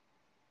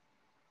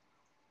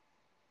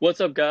What's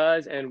up,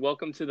 guys, and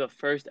welcome to the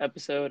first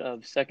episode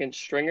of Second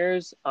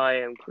Stringers. I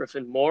am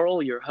Griffin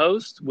Morrill, your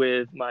host,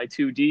 with my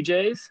two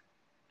DJs,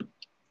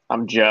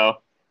 I'm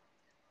Joe.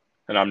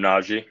 And I'm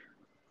Najee.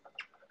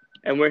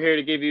 and we're here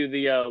to give you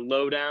the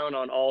lowdown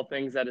on all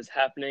things that is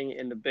happening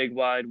in the big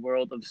wide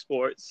world of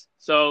sports.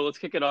 So let's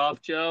kick it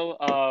off,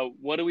 Joe.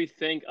 What do we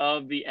think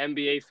of the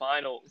NBA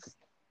Finals?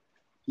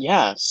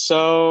 Yeah,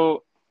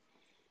 so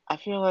I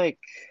feel like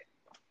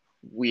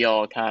we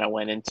all kind of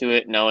went into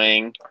it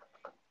knowing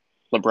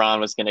LeBron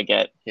was going to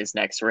get his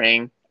next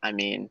ring. I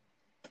mean,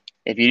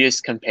 if you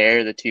just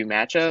compare the two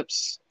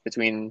matchups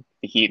between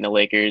the Heat and the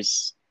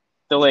Lakers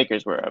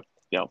were,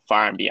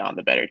 far and beyond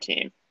the better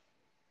team.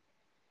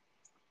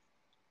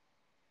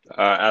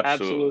 Absolutely.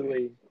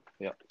 Absolutely.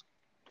 Yep.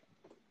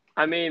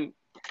 I mean,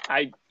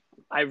 I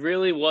I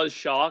really was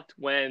shocked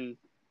when,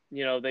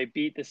 they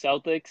beat the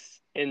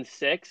Celtics in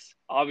six.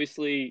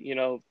 Obviously,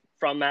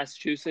 from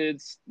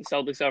Massachusetts, the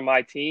Celtics are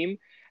my team,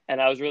 and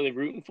I was really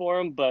rooting for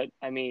them. But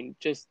I mean,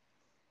 just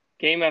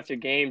game after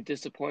game,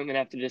 disappointment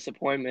after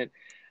disappointment.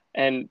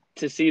 And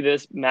to see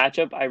this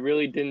matchup, I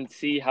really didn't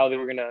see how they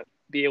were going to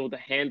be able to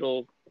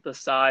handle the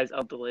size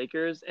of the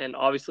Lakers. And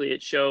obviously,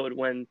 it showed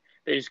when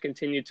they just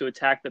continued to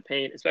attack the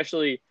paint,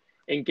 especially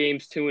in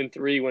games two and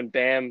three when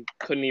Bam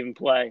couldn't even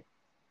play.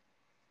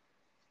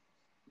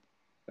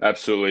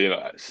 Absolutely.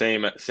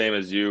 Same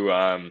as you.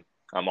 I'm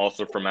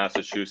also from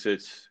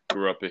Massachusetts.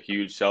 Grew up a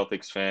huge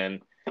Celtics fan.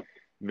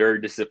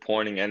 Very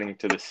disappointing ending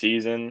to the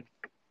season.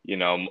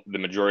 The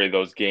majority of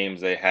those games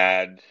they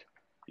had,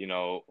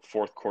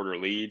 fourth quarter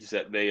leads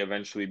that they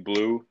eventually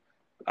blew.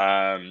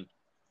 Um,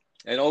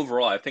 and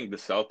overall, I think the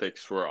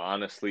Celtics were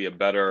honestly a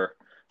better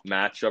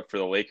matchup for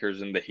the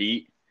Lakers and the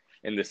Heat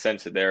in the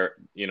sense that they're,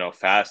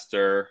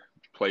 faster,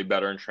 play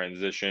better in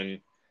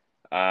transition,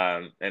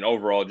 and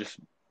overall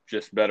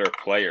just better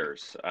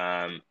players.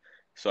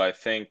 So I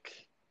think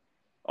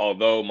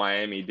although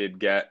Miami did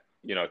get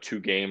two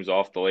games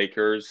off the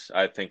Lakers,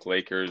 I think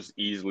Lakers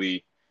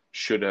easily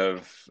should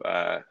have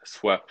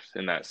swept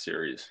in that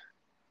series.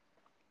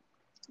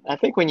 I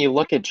think when you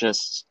look at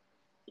just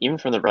even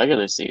from the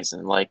regular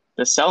season, like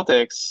the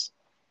Celtics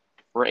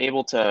were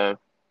able to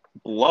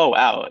blow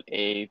out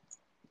a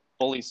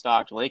fully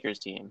stocked Lakers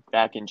team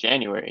back in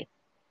January.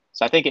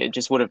 So I think it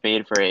just would have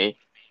made for a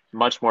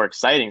much more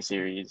exciting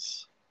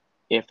series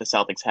if the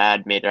Celtics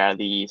had made it out of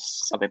the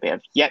East, something they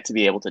have yet to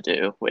be able to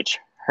do, which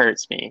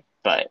hurts me.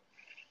 But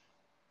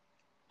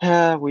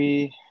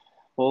we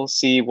will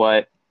see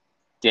what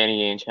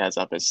Danny Ainge has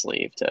up his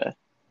sleeve to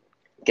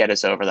get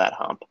us over that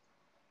hump.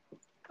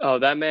 Oh,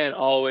 that man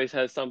always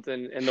has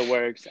something in the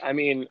works. I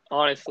mean,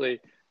 honestly.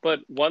 But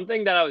one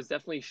thing that I was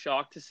definitely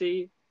shocked to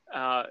see,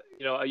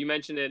 you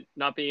mentioned it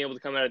not being able to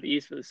come out of the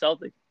East for the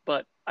Celtics,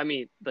 but I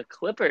mean, the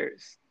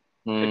Clippers.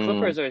 The Mm,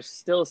 Clippers are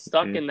still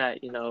stuck Mhm. in that,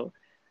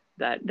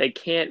 that they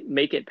can't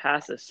make it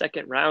past the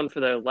second round for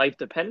their life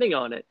depending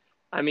on it.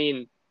 I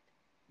mean,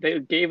 they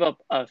gave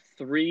up a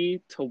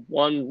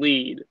 3-1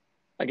 lead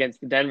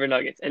against the Denver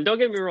Nuggets. And don't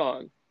get me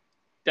wrong,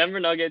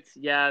 Denver Nuggets,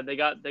 yeah, they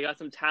got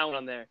some talent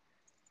on there.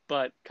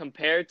 But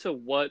compared to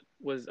what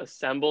was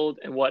assembled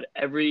and what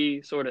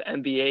every sort of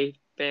NBA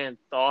fan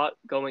thought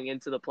going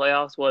into the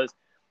playoffs was,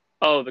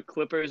 oh, the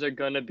Clippers are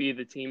gonna be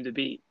the team to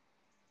beat.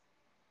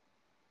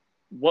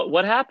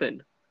 What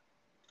happened?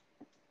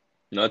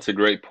 No, that's a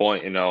great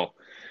point.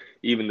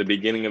 Even the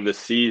beginning of the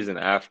season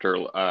after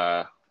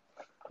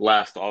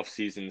last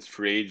offseason's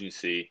free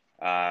agency,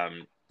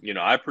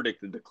 I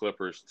predicted the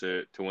Clippers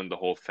to win the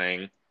whole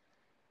thing.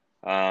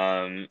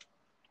 Um,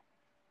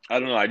 I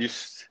don't know.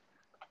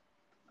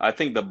 I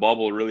think the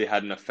bubble really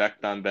had an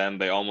effect on them.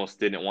 They almost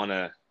didn't want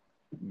to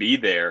be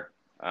there.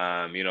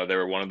 They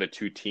were one of the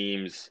two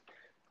teams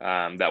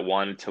that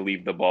wanted to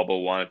leave the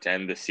bubble, wanted to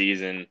end the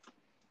season.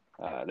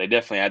 They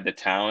definitely had the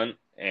talent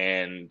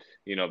and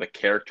the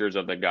characters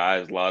of the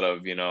guys. A lot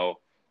of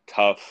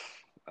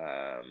tough,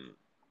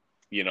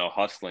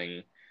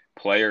 hustling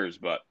players.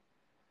 But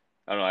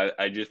I don't know.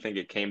 I just think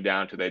it came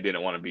down to they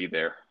didn't want to be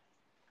there.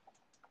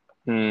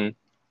 mm.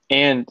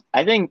 And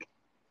I think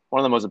one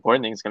of the most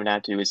important things coming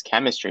down to is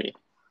chemistry.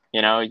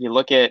 You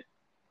look at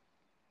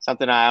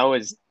something I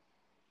always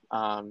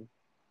um,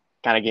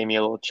 kind of gave me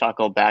a little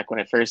chuckle back when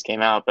it first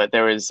came out, but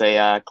there was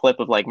a clip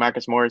of like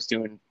Marcus Morris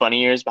doing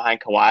bunny ears behind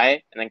Kawhi,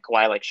 and then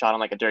Kawhi like shot him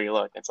like a dirty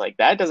look. It's like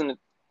that doesn't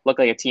look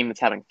like a team that's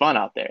having fun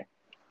out there.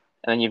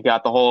 And then you've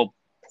got the whole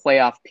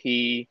playoff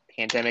P,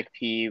 pandemic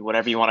P,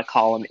 whatever you want to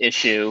call them,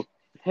 issue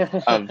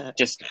of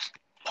just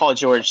Paul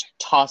George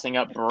tossing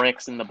up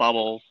bricks in the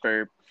bubble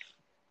for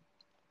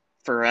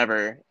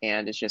forever,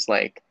 and it's just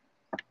like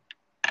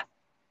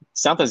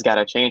something's got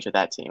to change with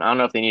that team. I don't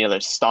know if they need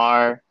another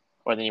star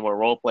or they need more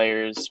role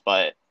players,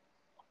 but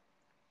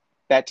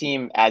that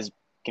team, as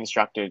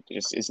constructed,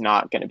 just is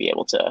not going to be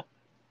able to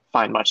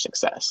find much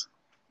success.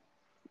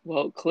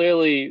 Well,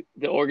 clearly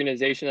the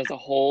organization as a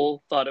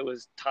whole thought it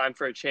was time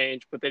for a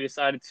change, but they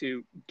decided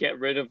to get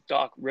rid of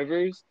Doc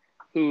Rivers,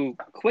 who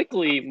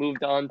quickly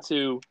moved on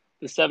to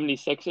the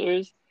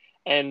 76ers.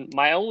 And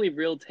my only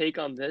real take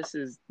on this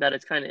is that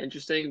it's kind of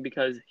interesting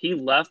because he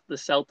left the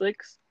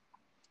Celtics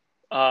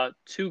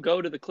to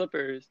go to the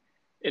Clippers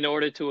in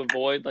order to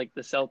avoid like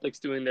the Celtics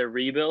doing their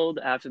rebuild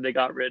after they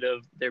got rid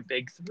of their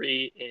big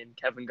three in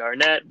Kevin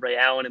Garnett, Ray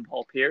Allen, and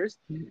Paul Pierce.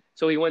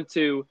 So he went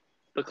to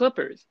the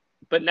Clippers.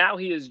 But now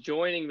he is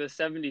joining the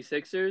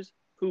 76ers,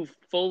 who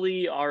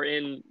fully are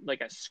in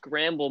like a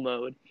scramble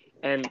mode.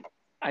 And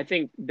I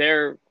think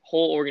their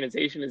whole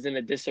organization is in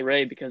a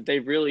disarray because they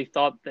really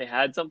thought they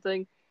had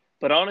something.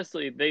 But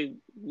honestly, they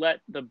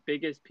let the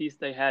biggest piece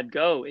they had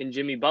go in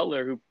Jimmy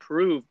Butler, who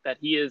proved that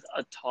he is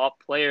a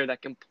top player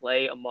that can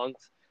play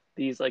amongst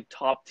these like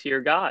top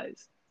tier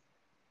guys.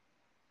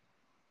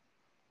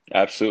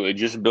 Absolutely.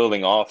 Just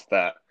building off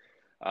that,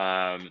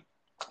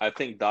 I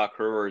think Doc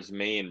Rivers'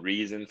 main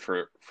reason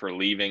for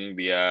leaving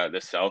the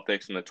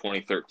Celtics in the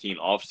 2013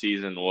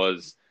 offseason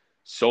was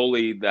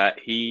solely that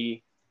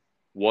he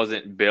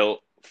wasn't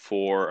built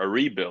for a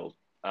rebuild.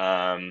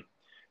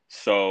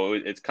 So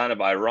it's kind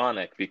of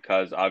ironic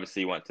because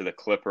obviously he went to the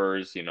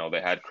Clippers. You know, they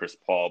had Chris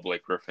Paul,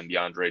 Blake Griffin,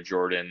 DeAndre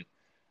Jordan,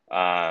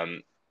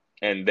 and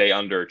they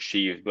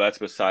underachieved. But that's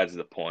besides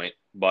the point.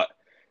 But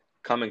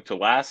coming to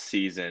last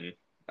season,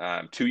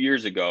 2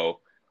 years ago,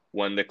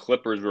 when the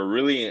Clippers were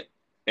really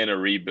in a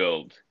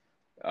rebuild,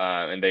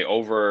 and they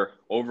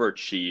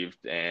overachieved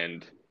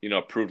and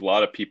proved a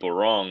lot of people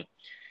wrong.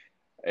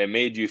 It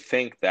made you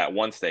think that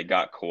once they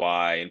got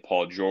Kawhi and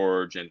Paul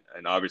George and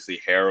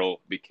obviously Harrell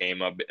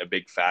became a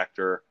big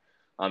factor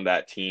on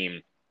that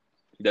team,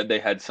 that they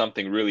had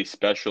something really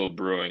special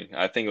brewing.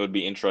 I think it would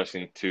be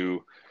interesting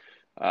to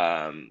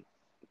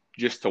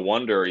just to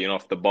wonder,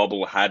 if the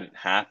bubble hadn't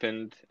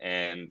happened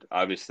and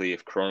obviously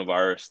if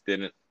coronavirus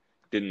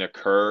didn't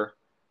occur,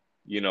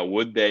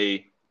 would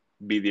they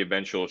be the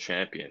eventual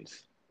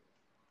champions?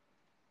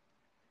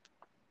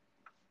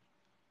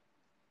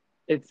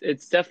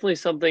 It's definitely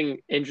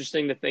something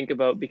interesting to think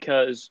about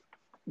because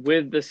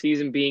with the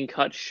season being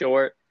cut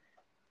short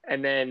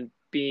and then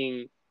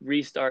being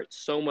restart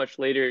so much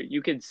later,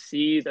 you could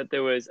see that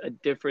there was a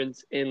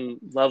difference in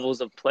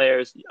levels of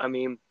players. I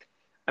mean,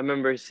 I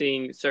remember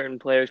seeing certain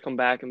players come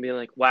back and being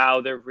like, wow,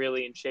 they're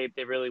really in shape.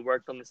 They really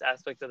worked on this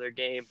aspect of their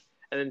game.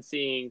 And then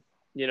seeing,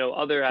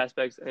 other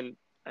aspects. And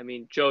I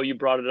mean, Joe, you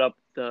brought it up,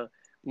 the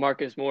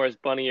Marcus Morris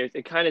bunny ears.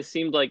 It kind of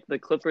seemed like the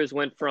Clippers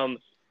went from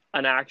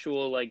an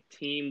actual like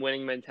team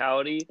winning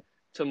mentality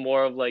to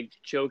more of like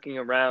joking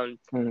around.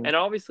 Mm-hmm. And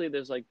obviously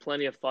there's like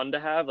plenty of fun to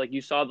have. Like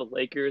you saw the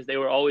Lakers, they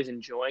were always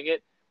enjoying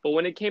it. But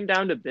when it came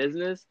down to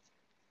business,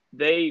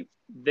 they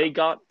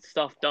got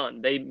stuff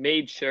done. They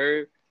made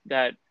sure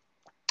that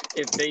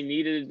if they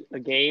needed a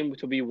game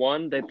to be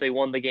won, that they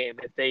won the game.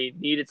 If they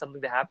needed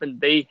something to happen,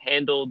 they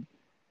handled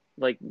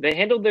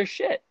their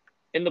shit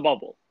in the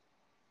bubble.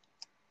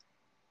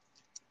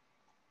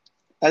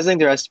 I think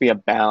there has to be a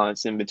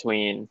balance in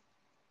between,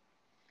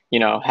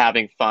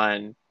 having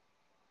fun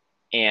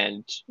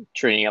and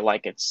treating it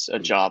like it's a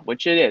job,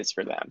 which it is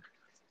for them.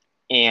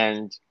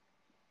 And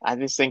I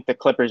just think the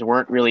Clippers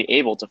weren't really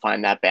able to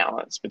find that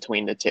balance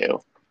between the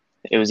two.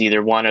 It was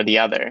either one or the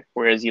other.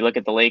 Whereas you look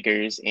at the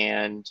Lakers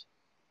and,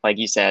 like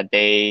you said,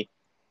 they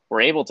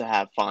were able to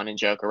have fun and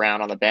joke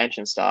around on the bench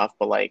and stuff.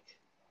 But like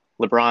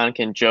LeBron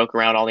can joke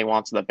around all he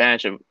wants on the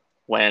bench. And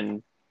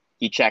when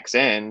he checks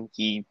in,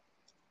 he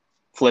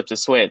flips a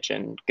switch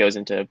and goes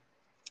into,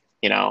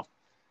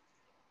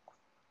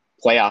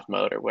 playoff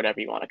mode or whatever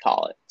you want to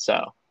call it.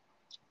 So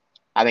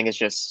I think it's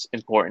just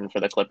important for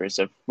the Clippers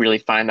to really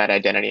find that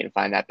identity and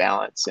find that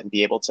balance and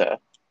be able to,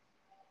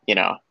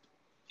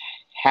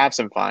 have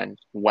some fun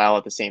while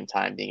at the same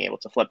time being able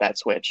to flip that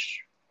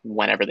switch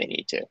whenever they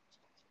need to.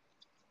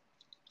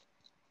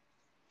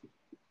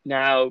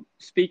 Now,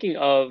 speaking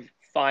of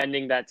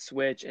finding that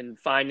switch and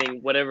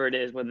finding whatever it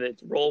is, whether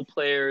it's role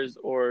players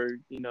or,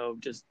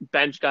 just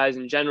bench guys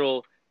in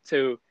general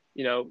to,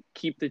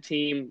 keep the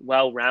team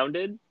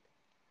well-rounded,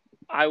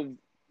 I've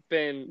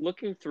been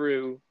looking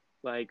through,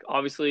 like,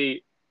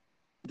 obviously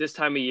this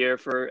time of year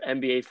for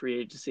NBA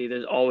free agency,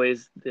 there's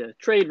always the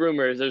trade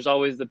rumors. There's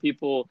always the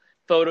people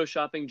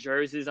photoshopping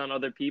jerseys on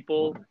other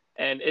people.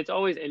 And it's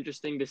always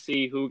interesting to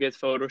see who gets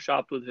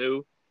photoshopped with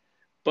who.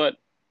 But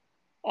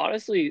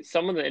honestly,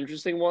 some of the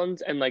interesting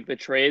ones and like the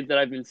trades that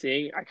I've been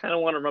seeing, I kind of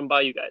want to run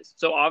by you guys.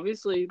 So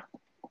obviously,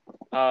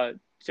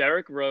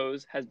 Derrick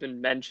Rose has been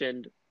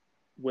mentioned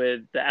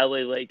with the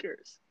LA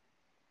Lakers.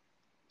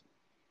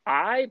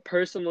 I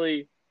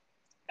personally,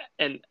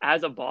 and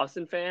as a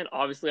Boston fan,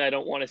 obviously I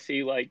don't want to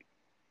see like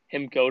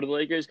him go to the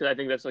Lakers because I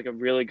think that's like a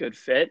really good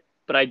fit.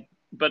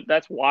 But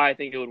that's why I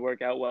think it would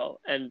work out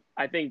well. And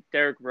I think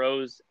Derrick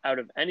Rose, out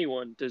of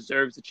anyone,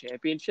 deserves a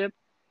championship.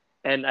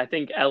 And I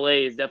think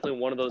LA is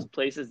definitely one of those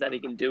places that he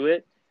can do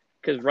it.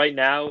 Because right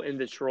now in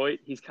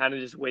Detroit, he's kind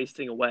of just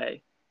wasting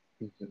away.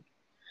 I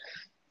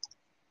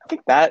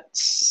think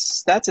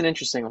that's an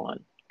interesting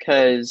one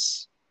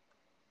because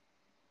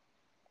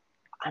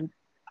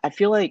I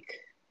feel like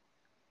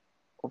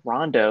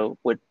Rondo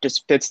would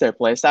just fits their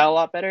play style a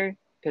lot better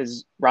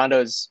because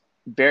Rondo's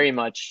very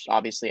much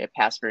obviously a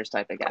pass first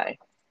type of guy.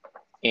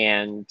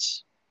 And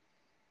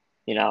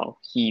I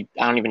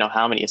don't even know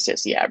how many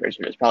assists he averaged,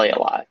 but it was probably a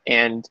lot.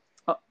 And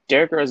Uh,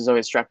 Derrick Rose has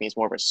always struck me as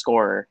more of a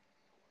scorer,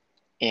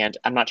 and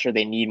I'm not sure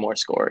they need more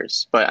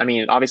scores. But I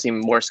mean, obviously,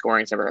 more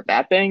scoring is never a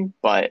bad thing,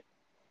 but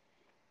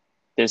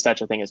there's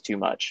such a thing as too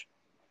much.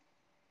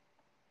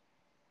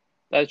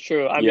 that's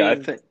true. I Yeah, I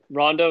mean, think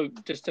Rondo,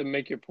 just to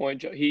make your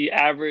point, Joe, he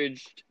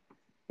averaged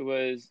it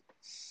was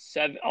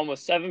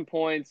almost 7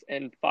 points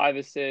and 5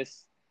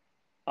 assists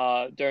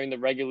during the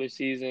regular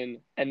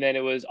season, and then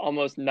it was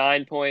almost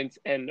 9 points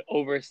and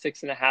over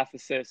 6.5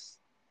 assists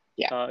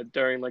Yeah,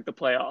 during like the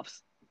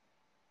playoffs.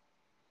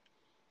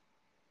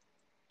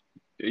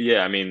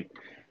 yeah, I mean,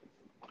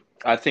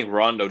 I think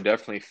Rondo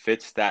definitely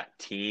fits that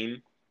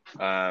team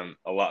a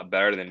lot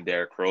better than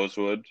Derrick Rose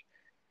would.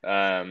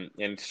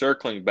 And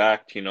circling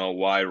back to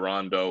why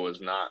Rondo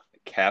was not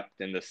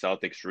kept in the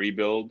Celtics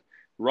rebuild,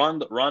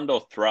 Rondo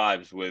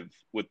thrives with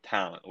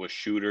talent, with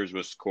shooters,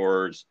 with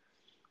scorers.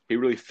 He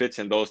really fits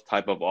in those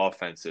type of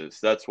offenses.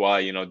 That's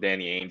why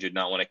Danny Ainge did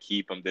not want to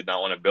keep him, did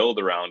not want to build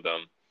around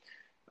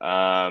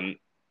him.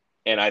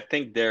 And I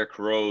think Derrick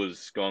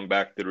Rose, going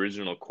back to the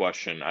original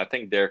question, I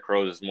think Derrick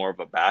Rose is more of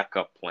a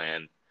backup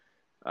plan.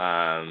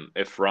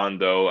 If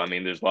Rondo, I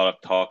mean, there's a lot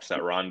of talks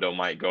that Rondo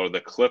might go to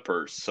the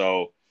Clippers.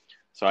 So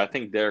I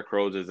think Derrick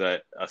Rose is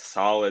a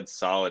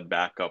solid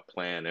backup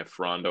plan if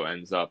Rondo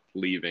ends up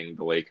leaving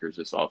the Lakers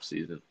this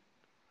offseason.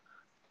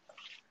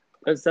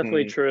 That's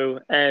definitely hmm. true.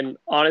 And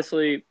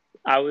honestly,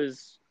 I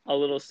was a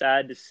little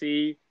sad to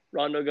see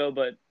Rondo go,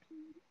 but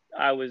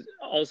I was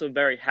also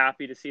very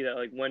happy to see that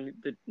like when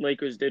the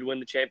Lakers did win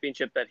the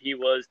championship that he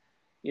was,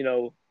 you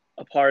know,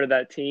 a part of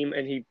that team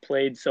and he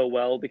played so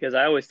well because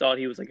I always thought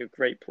he was like a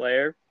great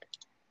player.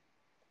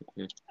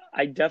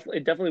 It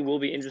definitely will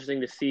be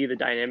interesting to see the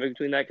dynamic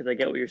between that because I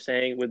get what you're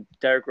saying with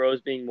Derrick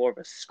Rose being more of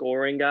a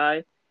scoring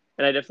guy,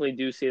 and I definitely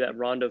do see that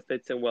Rondo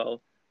fits in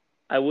well.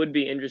 I would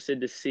be interested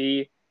to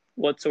see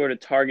what sort of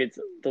targets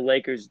the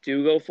Lakers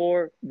do go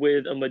for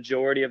with a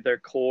majority of their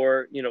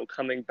core,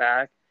 coming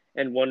back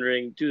and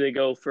wondering do they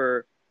go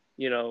for,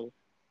 you know,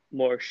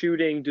 more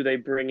shooting? Do they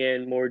bring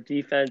in more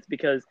defense?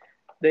 Because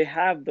they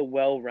have the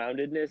well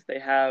roundedness, they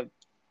have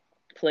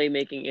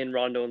playmaking in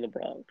Rondo and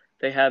LeBron.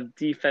 They have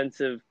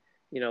defensive,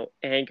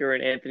 anchor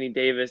and Anthony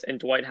Davis and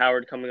Dwight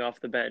Howard coming off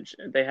the bench.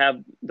 They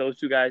have those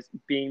two guys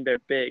being their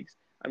bigs.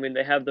 I mean,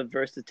 they have the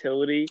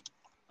versatility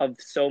of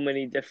so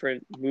many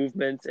different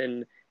movements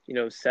and,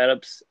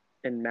 setups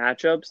and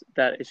matchups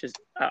that it's just,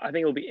 I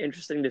think it'll be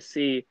interesting to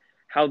see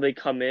how they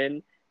come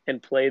in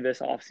and play this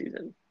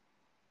offseason.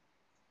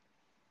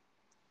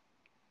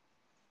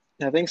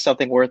 I think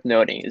something worth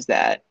noting is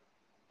that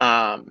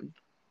um,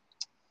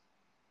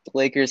 the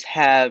Lakers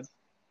have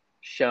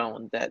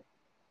shown that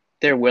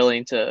they're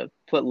willing to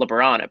put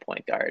LeBron at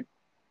point guard.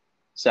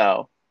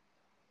 So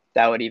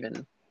that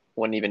wouldn't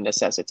even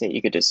necessitate.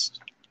 You could just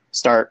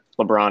start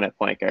LeBron at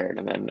point guard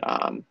and then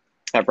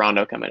have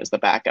Rondo come in as the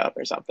backup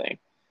or something.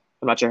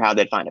 I'm not sure how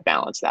they'd find a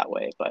balance that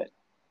way, but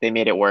they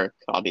made it work,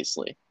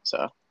 obviously.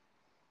 So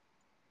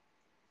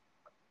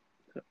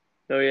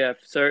So, yeah,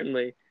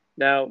 certainly.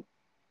 Now,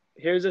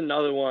 here's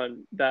another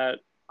one that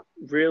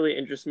really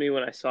interests me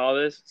when I saw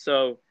this.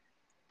 So,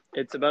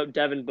 it's about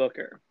Devin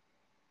Booker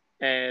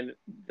and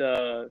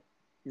the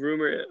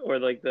rumor or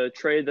like the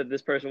trade that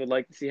this person would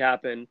like to see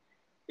happen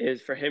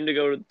is for him to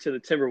go to the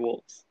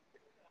Timberwolves.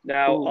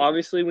 Now, ooh,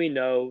 obviously, we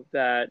know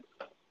that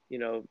you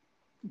know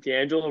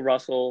D'Angelo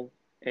Russell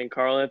and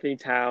Karl Anthony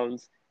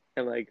Towns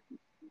and like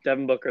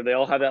Devin Booker, they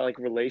all have that like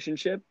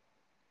relationship,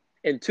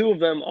 and two of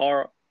them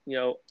are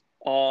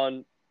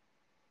on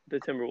the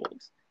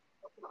Timberwolves.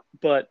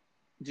 But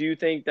do you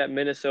think that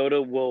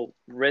Minnesota will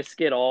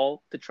risk it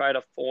all to try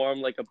to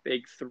form like a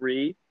big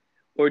three,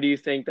 or do you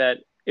think that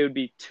it would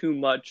be too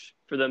much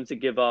for them to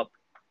give up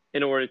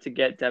in order to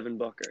get Devin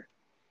Booker?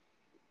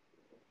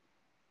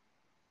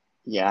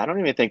 yeah, I don't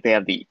even think they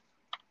have the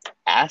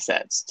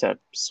assets to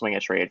swing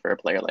a trade for a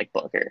player like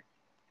Booker.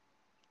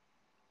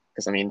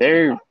 Because I mean,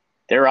 their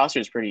roster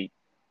is pretty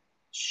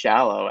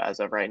shallow as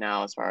of right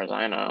now, as far as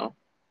I know.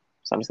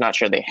 So I'm just not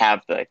sure they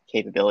have the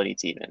capability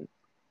to even,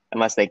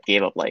 unless they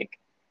gave up like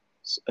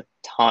a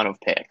ton of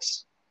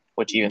picks,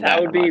 which even That then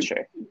would I'm not be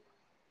sure.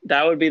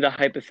 that would be the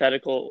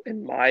hypothetical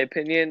in my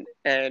opinion,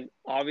 and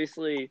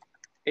obviously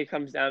it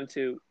comes down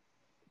to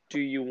do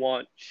you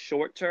want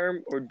short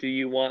term or do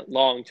you want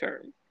long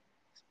term?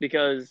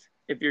 Because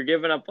if you're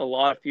giving up a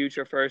lot of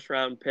future first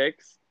round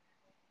picks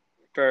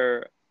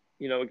for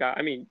a guy,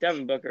 I mean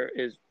Devin Booker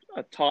is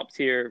a top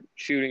tier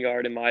shooting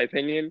guard in my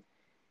opinion,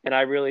 and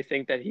I really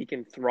think that he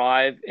can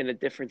thrive in a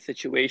different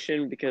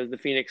situation because the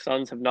Phoenix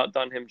Suns have not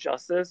done him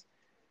justice.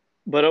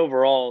 But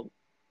overall,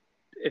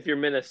 if you're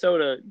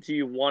Minnesota, do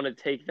you want to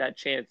take that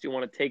chance? Do you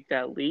want to take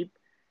that leap?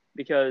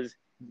 Because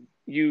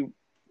you,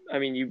 I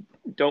mean, you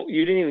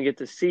didn't even get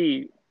to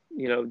see,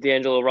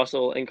 D'Angelo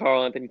Russell and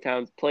Karl Anthony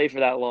Towns play for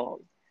that long.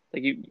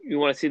 Like you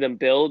want to see them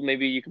build.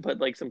 Maybe you can put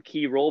like some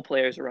key role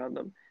players around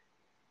them.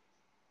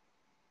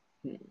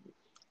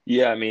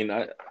 Yeah, I mean,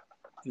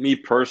 me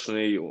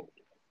personally,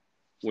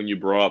 when you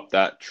brought up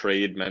that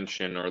trade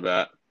mention or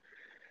that,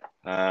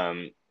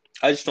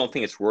 I just don't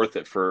think it's worth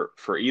it for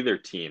either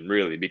team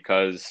really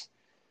because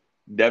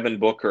Devin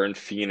Booker in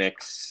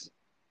Phoenix,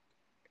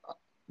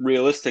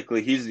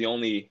 realistically, he's the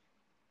only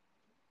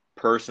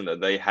person that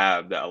they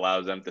have that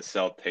allows them to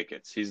sell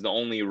tickets. He's the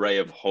only ray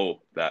of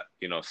hope that,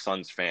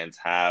 Suns fans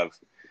have.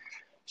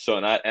 So,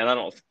 and I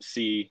don't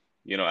see,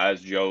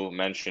 as Joe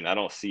mentioned, I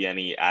don't see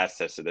any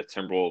assets that the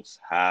Timberwolves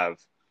have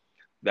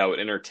that would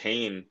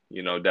entertain,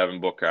 Devin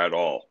Booker at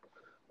all.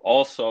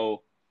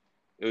 Also,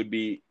 it would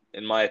be,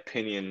 in my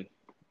opinion,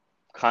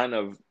 kind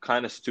of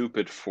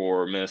stupid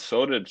for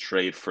Minnesota to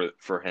trade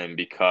for him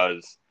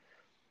because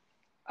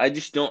I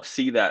just don't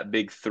see that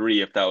big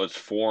three if that was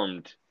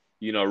formed,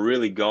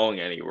 really going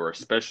anywhere,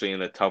 especially in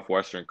the tough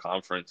Western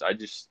Conference. I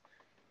just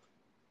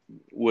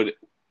would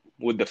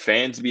the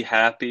fans be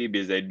happy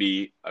because they'd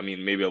be, I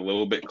mean, maybe a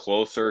little bit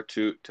closer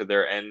to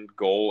their end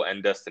goal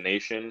and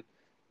destination,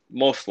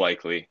 most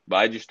likely, but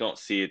I just don't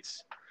see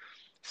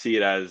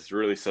it as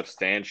really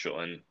substantial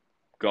and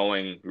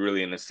going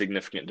really in a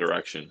significant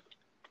direction.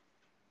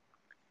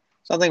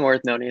 Something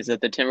worth noting is that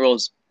the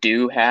Timberwolves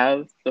do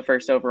have the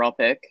first overall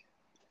pick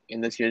in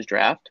this year's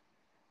draft.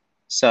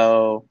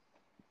 So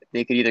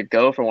they could either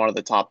go for one of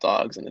the top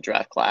dogs in the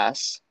draft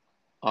class,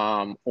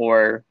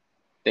 or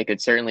they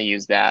could certainly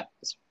use that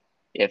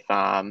if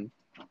the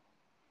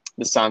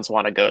Suns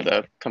want to go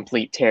the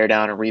complete tear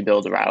down and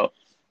rebuild route.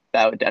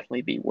 That would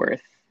definitely be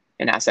worth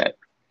an asset.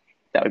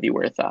 That would be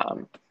worth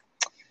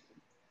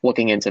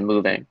looking into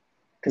moving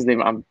because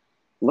I'm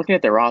looking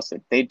at their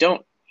roster. They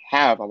don't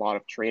have a lot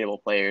of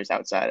tradable players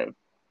outside of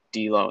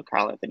D'Lo and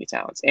Karl-Anthony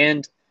Towns,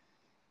 and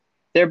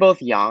they're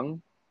both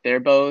young. They're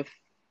both,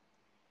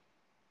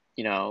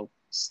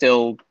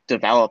 still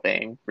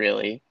developing,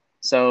 really.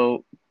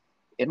 So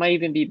it might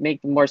even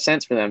make more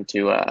sense for them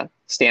to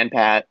stand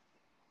pat,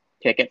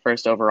 pick it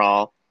first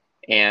overall,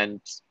 and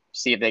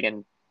see if they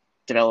can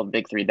develop a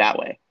big three that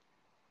way.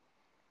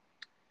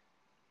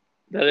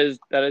 That is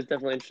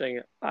definitely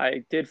interesting.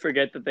 I did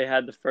forget that they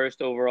had the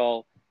first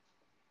overall.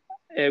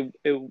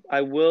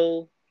 I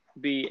will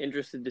be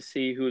interested to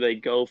see who they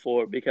go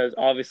for because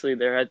obviously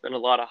there has been a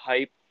lot of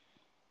hype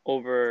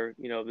over,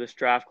 this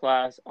draft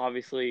class.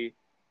 Obviously,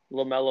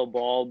 LaMelo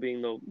Ball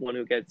being the one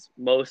who gets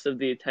most of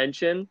the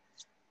attention.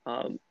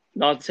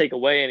 Not to take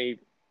away any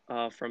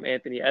from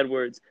Anthony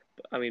Edwards.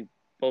 I mean,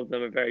 both of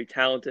them are very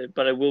talented,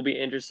 but it will be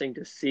interesting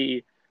to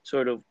see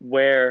sort of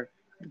where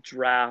the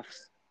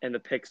drafts and the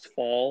picks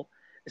fall,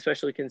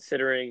 especially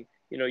considering,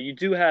 you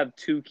do have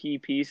two key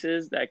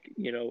pieces that,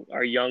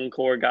 are young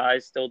core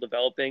guys still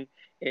developing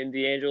in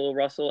D'Angelo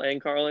Russell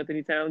and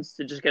Karl-Anthony Towns.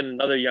 To just get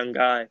another young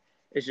guy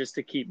is just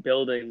to keep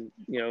building,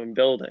 and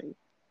building.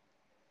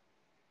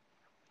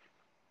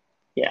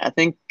 Yeah, I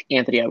think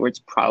Anthony Edwards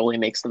probably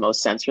makes the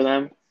most sense for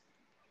them.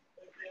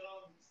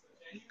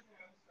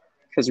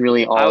 Because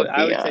really I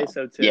would say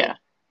so too. Yeah.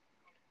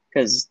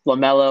 Because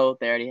LaMelo,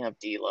 they already have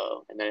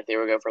D'Lo. And then if they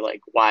were to go for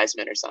like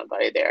Wiseman or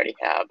somebody, they already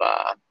have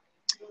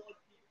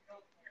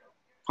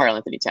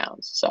Karl-Anthony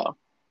Towns. So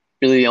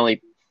really the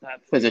only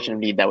position of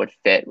need that would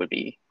fit would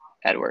be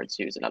Edwards,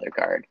 who's another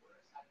guard.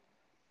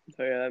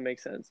 So yeah, that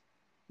makes sense.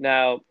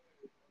 Now,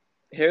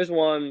 here's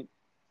one,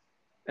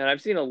 and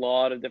I've seen a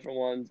lot of different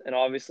ones, and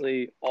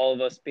obviously all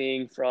of us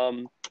being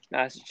from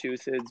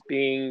Massachusetts,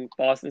 being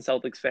Boston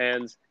Celtics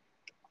fans,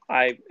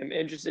 I am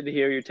interested to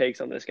hear your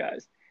takes on this,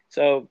 guys.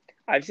 So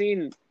I've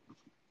seen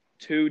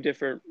two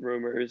different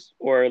rumors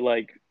or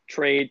like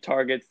trade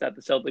targets that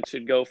the Celtics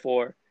should go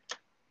for.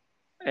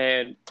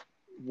 And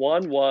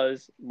one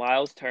was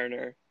Miles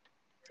Turner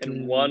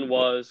and one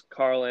was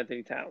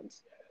Karl-Anthony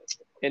Towns.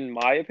 In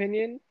my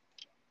opinion,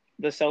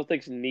 the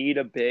Celtics need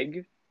a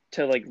big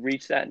to like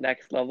reach that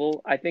next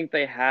level. I think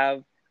they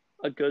have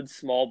a good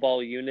small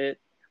ball unit.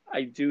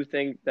 I do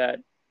think that,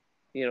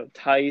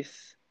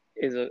 Tice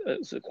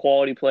is a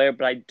quality player,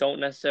 but I don't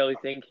necessarily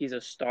think he's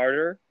a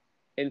starter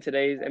in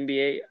today's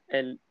NBA.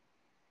 And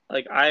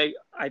like I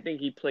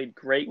think he played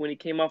great when he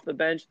came off the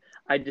bench.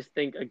 I just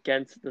think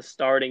against the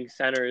starting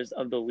centers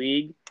of the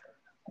league,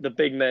 the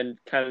big men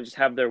kind of just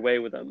have their way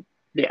with him.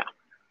 Yeah.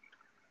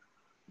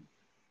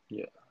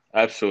 Yeah,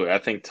 absolutely. I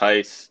think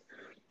Tice,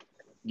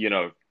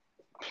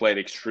 played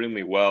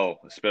extremely well,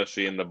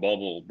 especially in the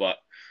bubble. But,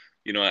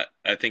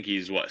 I think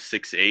he's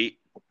 6'8".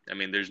 I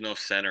mean, there's no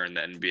center in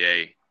the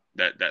NBA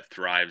that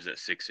thrives at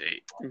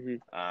 6'8".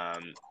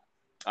 Mm-hmm.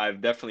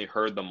 I've definitely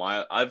heard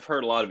I've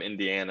heard a lot of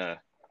Indiana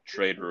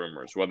trade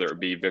rumors, whether it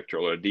be Victor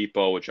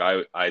Oladipo, which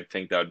I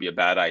think that would be a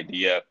bad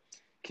idea,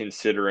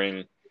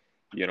 considering,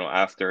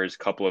 after his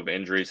couple of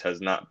injuries has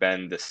not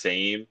been the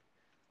same.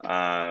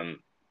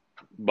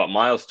 But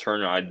Miles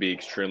Turner, I'd be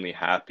extremely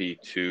happy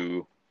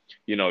to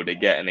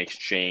get an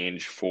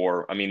exchange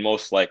for, I mean,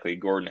 most likely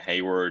Gordon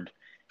Hayward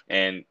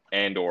and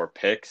or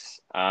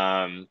picks.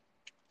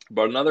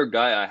 But another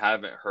guy I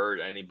haven't heard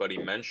anybody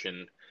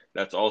mention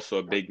that's also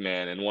a big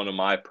man and one of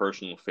my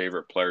personal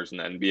favorite players in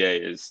the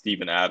NBA is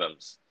Steven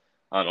Adams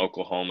on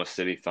Oklahoma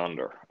City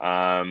Thunder.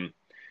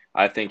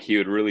 I think he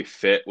would really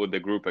fit with the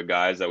group of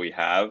guys that we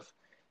have.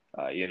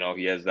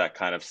 He has that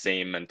kind of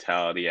same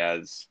mentality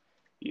as,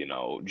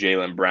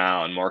 Jaylen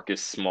Brown,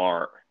 Marcus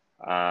Smart,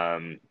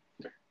 um,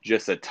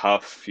 just a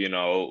tough,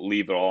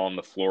 leave it all on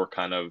the floor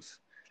kind of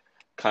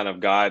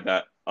guy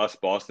that us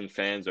Boston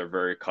fans are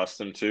very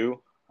accustomed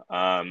to.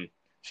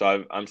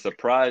 So I'm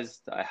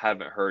surprised I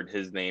haven't heard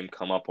his name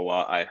come up a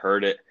lot. I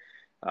heard it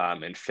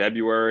in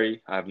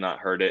February. I have not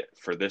heard it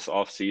for this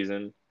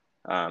offseason,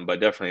 but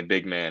definitely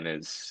big man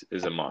is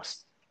a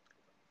must.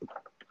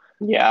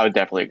 Yeah, I would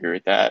definitely agree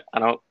with that. I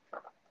don't.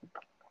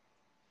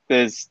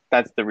 That's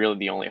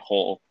the only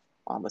hole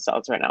on the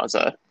Celtics right now is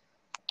a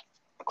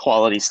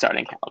quality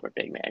starting caliber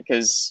big man.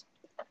 Because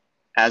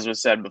as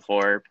was said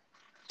before,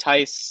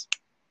 Tice,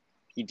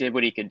 he did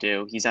what he could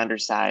do. He's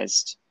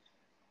undersized.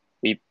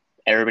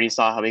 Everybody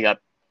saw how he got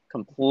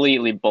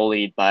completely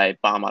bullied by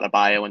Bam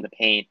Adebayo in the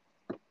paint,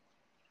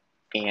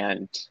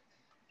 and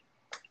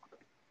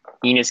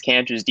Enes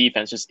Kanter's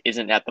defense just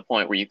isn't at the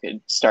point where you could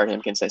start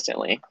him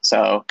consistently.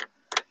 So,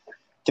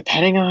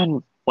 depending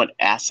on what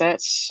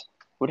assets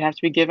would have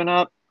to be given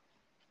up,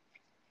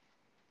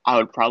 I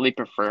would probably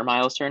prefer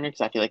Miles Turner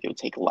because I feel like it would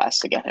take less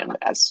to get him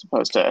as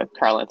opposed to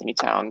Karl-Anthony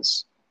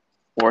Towns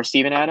or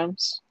Steven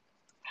Adams.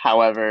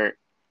 However,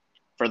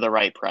 for the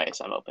right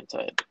price, I'm open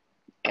to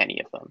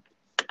any of them.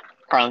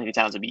 Karl-Anthony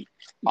Towns would be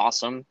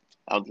awesome.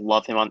 I would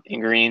love him in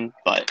green,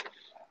 but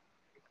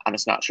I'm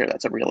just not sure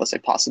that's a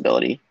realistic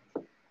possibility.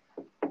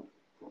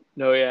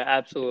 No, yeah,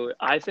 absolutely.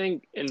 I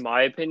think, in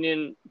my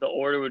opinion, the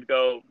order would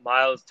go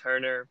Miles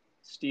Turner,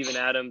 Steven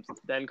Adams,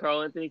 then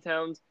Karl-Anthony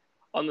Towns,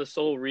 on the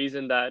sole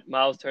reason that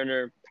Miles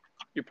Turner,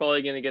 you're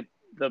probably going to get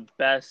the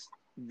best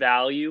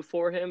value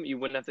for him. You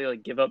wouldn't have to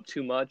give up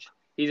too much.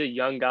 He's a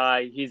young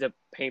guy. He's a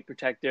paint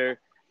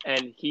protector,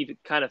 and he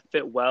kind of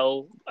fit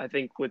well, I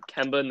think, with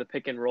Kemba in the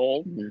pick and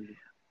roll. Mm-hmm.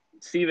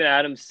 Steven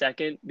Adams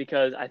second,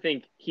 because I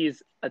think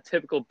he's a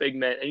typical big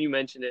man. And you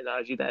mentioned it,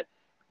 Najee, that,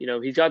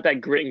 he's got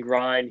that grit and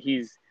grind.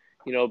 He's,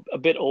 a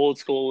bit old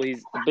school.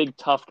 He's a big,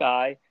 tough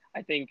guy.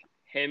 I think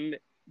him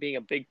being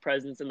a big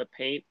presence in the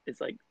paint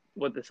is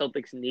what the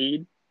Celtics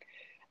need.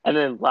 And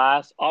then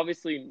last,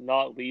 obviously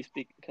not least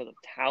because of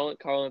talent,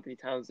 Karl-Anthony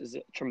Towns is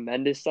a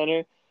tremendous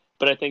center.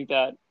 But I think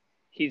that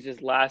he's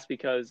just last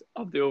because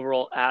of the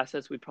overall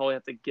assets we'd probably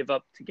have to give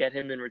up to get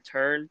him in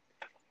return.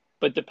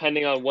 But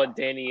depending on what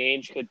Danny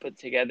Ainge could put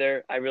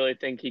together, I really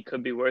think he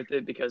could be worth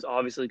it because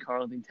obviously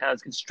Karl-Anthony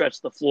Towns can stretch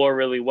the floor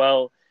really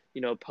well,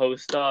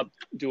 post up,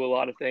 do a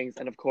lot of things.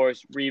 And of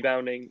course,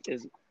 rebounding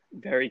is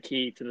very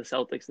key to the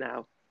Celtics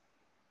now.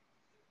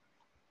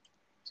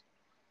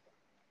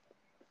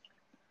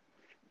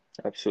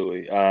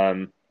 Absolutely.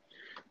 And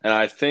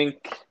I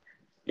think,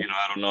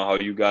 I don't know how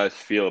you guys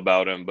feel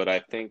about him, but I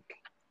think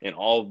in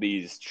all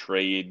these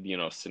trade,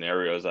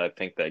 scenarios, I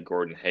think that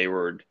Gordon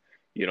Hayward,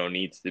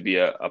 needs to be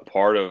a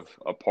part of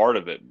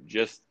it,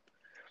 just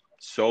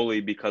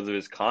solely because of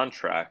his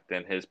contract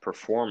and his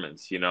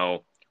performance.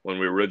 When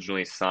we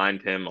originally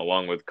signed him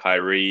along with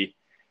Kyrie,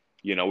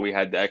 we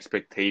had the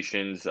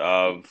expectations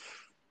of,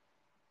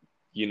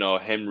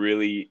 him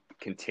really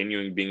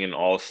continuing being an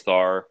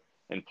all-star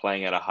and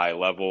playing at a high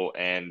level.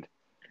 And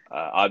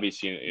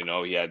obviously,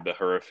 he had the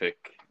horrific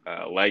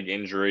leg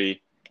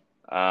injury.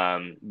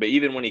 But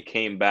even when he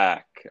came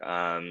back,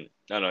 I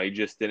don't know, he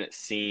just didn't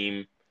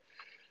seem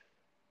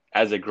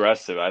as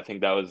aggressive. I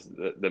think that was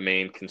the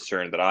main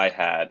concern that I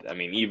had. I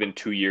mean, even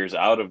 2 years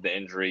out of the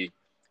injury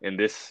in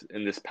this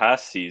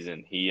past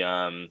season, he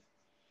I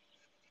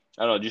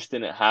don't know, just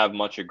didn't have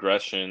much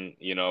aggression.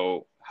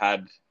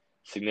 Had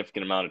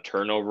significant amount of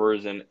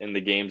turnovers in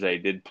the games that he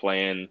did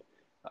play in.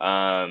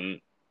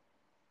 And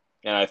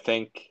I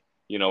think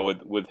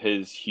with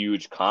his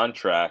huge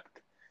contract,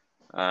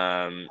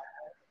 a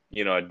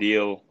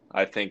deal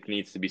I think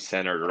needs to be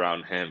centered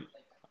around him.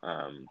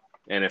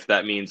 And if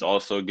that means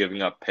also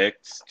giving up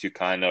picks to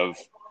kind of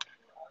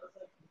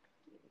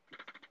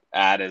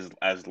add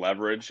as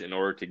leverage in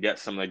order to get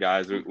some of the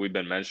guys we've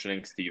been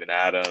mentioning, Steven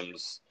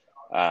Adams,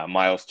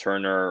 Miles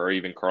Turner, or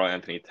even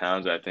Karl-Anthony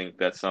Towns, I think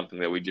that's something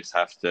that we just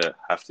have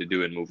to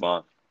do and move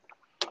on.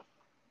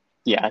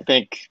 Yeah, I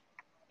think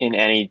in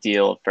any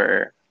deal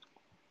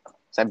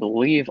I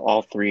believe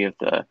all three of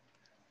the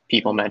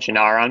people mentioned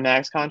are on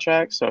max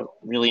contracts. So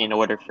really, in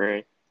order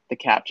for the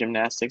cap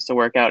gymnastics to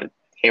work out,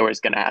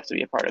 Hayward's going to have to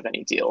be a part of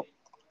any deal,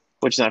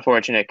 which is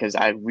unfortunate because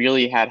I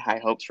really had high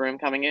hopes for him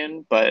coming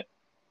in, but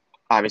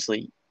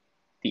obviously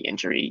the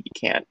injury, you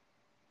can't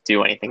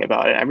do anything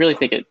about it. I really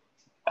think it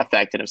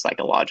affected him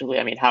psychologically.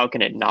 I mean, how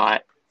can it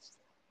not?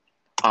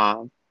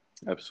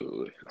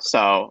 Absolutely.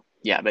 So,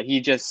 yeah, but he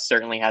just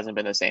certainly hasn't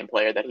been the same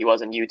player that he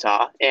was in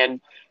Utah.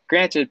 And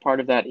granted, part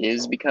of that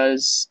is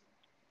because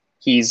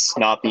he's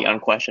not the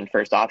unquestioned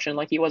first option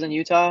like he was in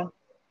Utah.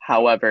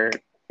 However,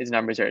 his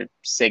numbers are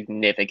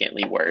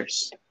significantly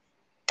worse.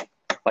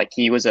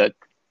 He was I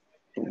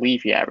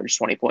believe he averaged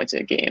 20 points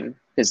a game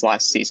his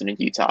last season in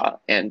Utah,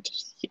 and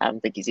I don't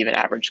think he's even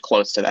averaged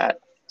close to that.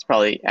 He's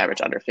probably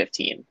averaged under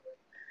 15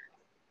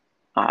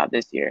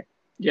 this year.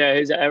 Yeah,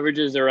 his average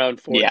is around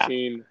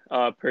 14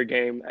 per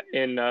game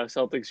in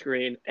Celtics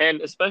green. And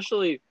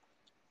especially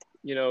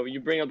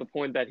you bring up the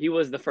point that he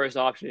was the first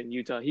option in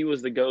Utah. He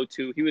was the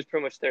go-to. He was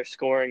pretty much their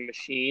scoring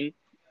machine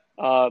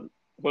uh,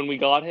 when we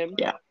got him.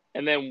 Yeah.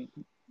 And then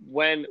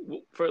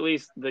for at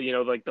least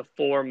like the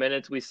 4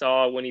 minutes we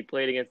saw when he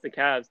played against the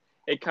Cavs,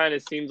 it kind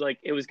of seems like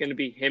it was going to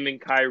be him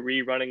and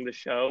Kyrie running the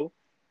show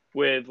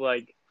with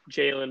like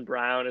Jaylen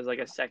Brown as like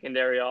a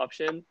secondary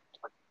option.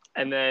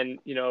 And then,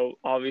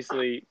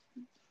 obviously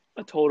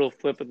a total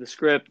flip of the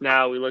script.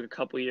 Now we look a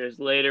couple years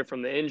later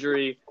from the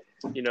injury,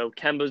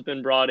 Kemba's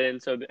been brought in.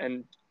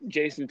 And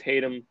Jason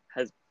Tatum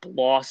has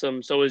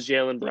blossomed. So has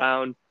Jaylen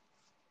Brown.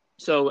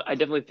 So I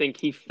definitely think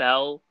he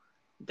fell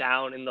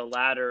down in the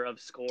ladder of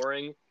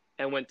scoring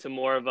and went to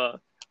more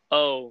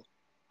of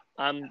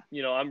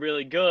I'm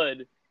really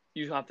good.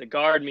 You have to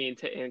guard me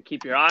and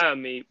keep your eye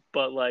on me.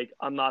 But like,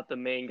 I'm not the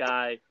main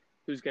guy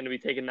who's going to be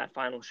taking that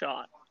final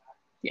shot.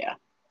 Yeah.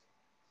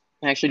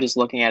 I'm actually just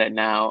looking at it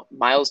now.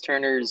 Miles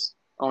Turner's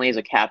only has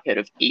a cap hit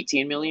of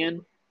 $18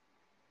 million.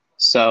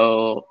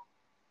 So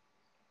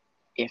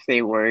if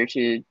they were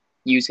to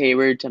use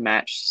Hayward to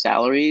match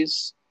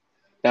salaries,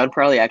 that would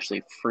probably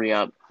actually free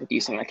up a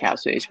decent amount of cap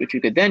space, which we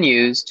could then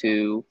use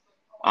to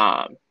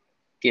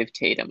give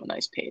Tatum a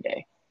nice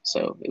payday.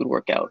 So it would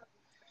work out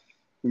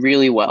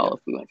really well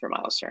if we went for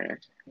Miles Turner.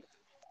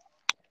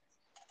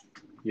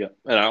 Yeah,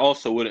 and I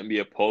also wouldn't be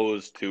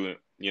opposed to,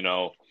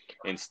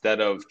 instead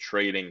of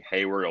trading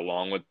Hayward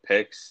along with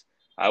picks,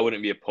 I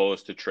wouldn't be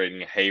opposed to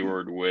trading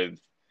Hayward with,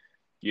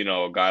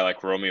 a guy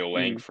like Romeo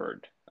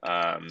Langford.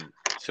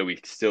 So we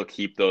still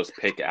keep those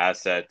pick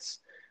assets,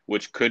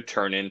 which could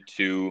turn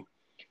into,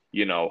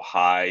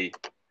 high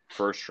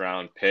first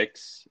round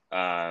picks.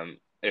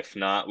 If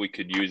not, we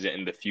could use it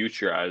in the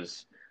future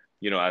as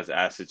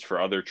assets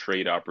for other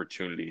trade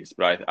opportunities.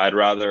 But I'd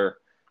rather,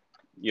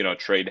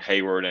 trade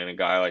Hayward and a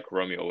guy like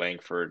Romeo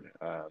Langford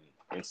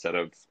instead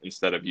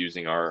of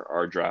using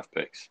our draft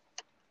picks.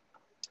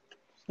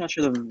 Not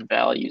sure the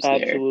value's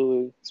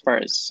Absolutely. there as far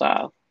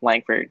as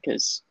Langford,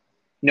 because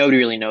nobody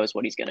really knows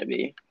what he's going to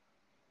be.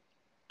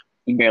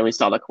 He barely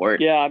saw the court.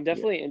 Yeah, I'm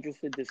definitely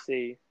interested to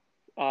see.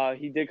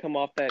 He did come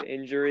off that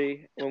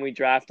injury when we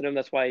drafted him.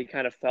 That's why he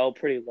kind of fell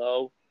pretty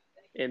low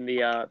in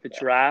the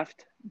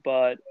draft.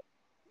 But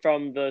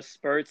from the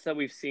spurts that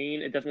we've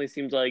seen, it definitely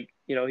seems like,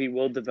 he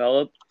will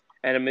develop.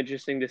 And I'm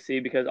interesting to see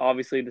because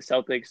obviously the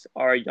Celtics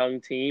are a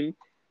young team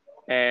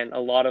and a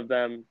lot of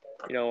them,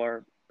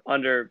 are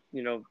under,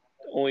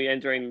 only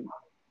entering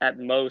at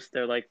most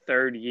their like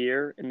third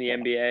year in the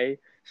NBA.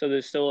 So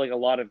there's still like a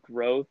lot of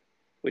growth,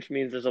 which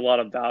means there's a lot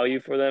of value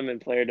for them in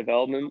player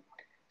development.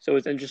 So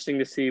it's interesting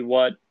to see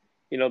what,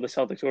 the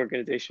Celtics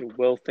organization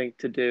will think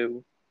to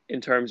do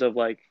in terms of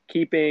like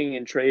keeping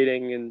and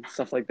trading and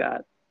stuff like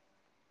that.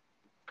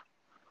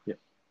 Yeah.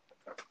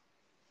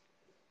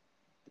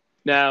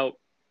 Now,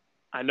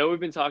 I know we've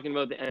been talking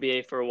about the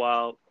NBA for a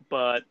while,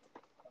 but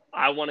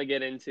I want to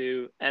get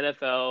into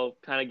NFL,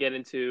 kind of get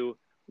into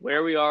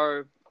where we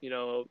are,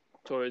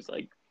 towards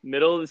like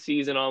middle of the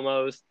season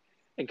almost,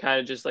 and kind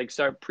of just like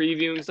start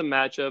previewing some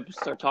matchups,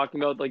 start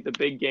talking about like the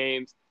big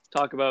games,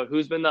 talk about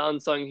who's been the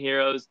unsung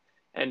heroes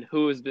and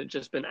who has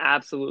just been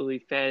absolutely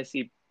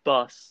fantasy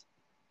busts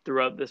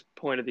throughout this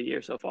point of the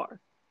year so far.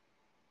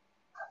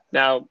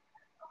 Now,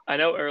 I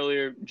know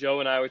earlier Joe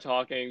and I were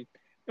talking,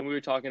 and we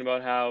were talking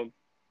about how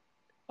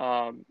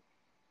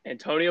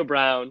Antonio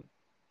Brown,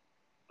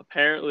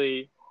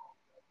 apparently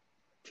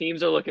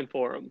teams are looking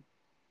for him.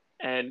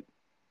 And,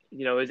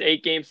 his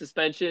 8-game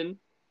suspension,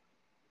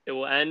 it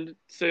will end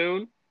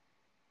soon.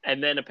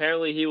 And then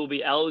apparently he will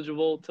be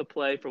eligible to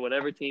play for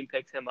whatever team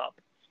picks him up.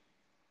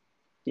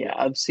 Yeah,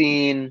 I've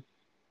seen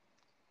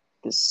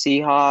the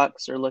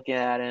Seahawks are looking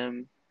at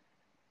him,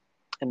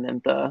 and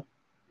then the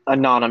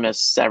anonymous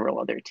several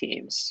other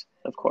teams,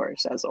 of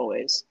course, as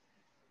always.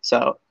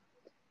 So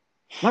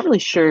I'm not really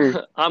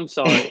sure. I'm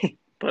sorry,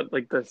 but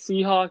like the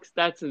Seahawks,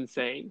 that's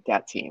insane.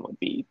 That team would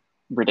be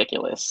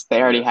ridiculous.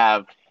 They already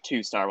have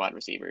 2 star wide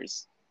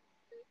receivers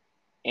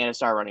and a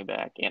star running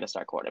back and a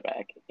star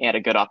quarterback and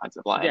a good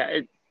offensive line. Yeah,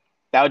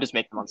 that would just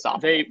make them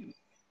unstoppable.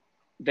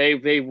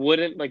 They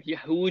wouldn't like.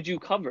 Who would you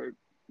cover?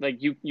 Like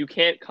you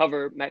can't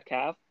cover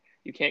Metcalf,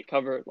 you can't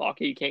cover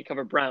Lockett, you can't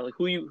cover Brown. Like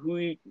who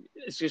you?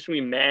 It's just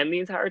gonna be man the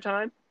entire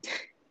time.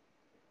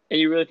 And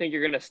you really think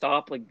you're gonna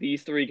stop like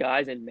these 3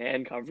 guys in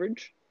man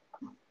coverage?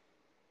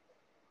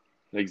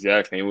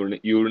 Exactly.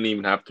 You wouldn't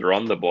even have to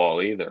run the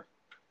ball either.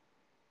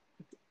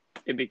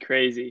 It'd be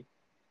crazy.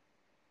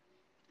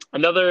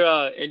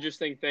 Another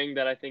interesting thing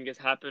that I think has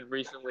happened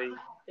recently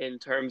in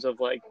terms of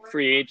like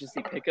free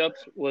agency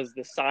pickups was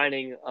the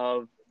signing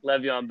of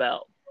Le'Veon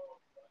Bell.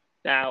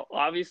 Now,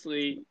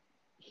 obviously,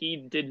 he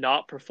did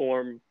not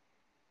perform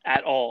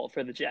at all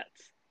for the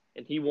Jets,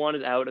 and he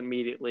wanted out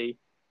immediately,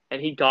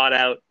 and he got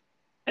out,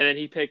 and then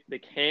he picked the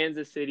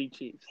Kansas City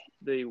Chiefs,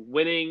 the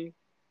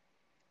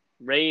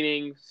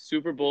reigning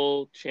Super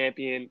Bowl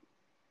champion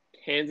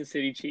Kansas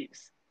City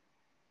Chiefs,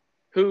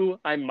 who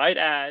I might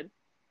add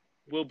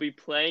will be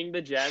playing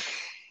the Jets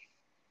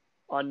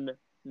on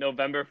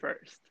November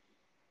 1st.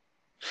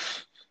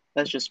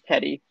 That's just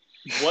petty.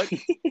 What?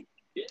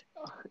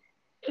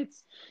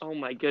 it's oh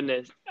my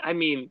goodness. I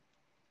mean,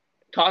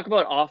 talk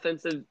about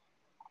offensive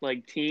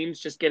like teams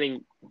just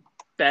getting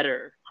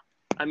better.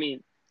 I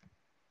mean,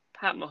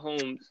 Pat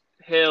Mahomes,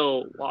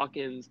 Hill,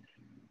 Watkins,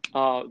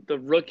 the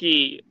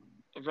rookie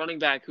running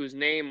back whose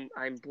name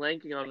I'm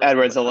blanking on right now, but I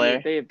mean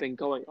Edwards-Helaire. they have been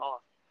going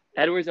off.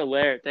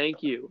 Edwards-Helaire,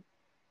 thank you.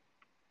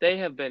 They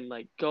have been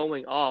like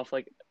going off.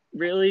 Like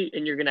really,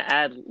 and you're gonna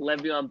add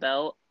Le'Veon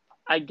Bell.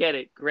 I get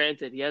it.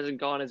 Granted, he hasn't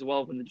gone as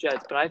well from the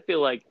Jets, but I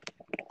feel like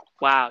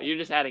wow, you're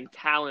just adding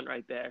talent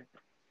right there.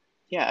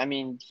 Yeah, I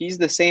mean, he's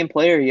the same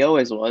player he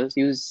always was.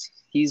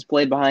 He's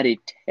played behind a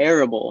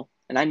terrible,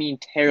 and I mean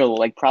terrible,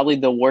 like probably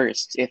the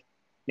worst, if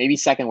maybe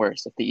second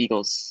worst, if the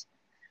Eagles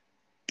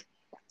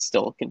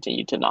still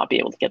continue to not be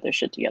able to get their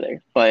shit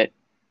together. But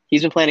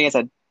he's been playing against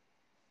a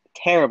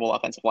terrible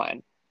offensive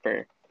line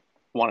for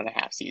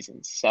 1.5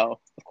 seasons. So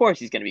of course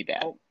he's going to be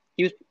bad. Oh,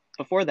 He was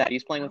before that. He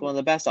was playing with one of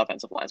the best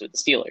offensive lines with the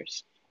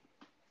Steelers,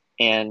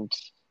 and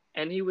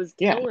and he was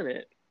yeah, killing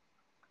it.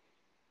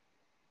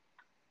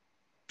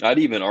 I'd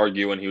even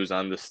argue when he was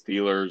on the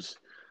Steelers,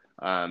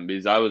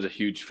 because I was a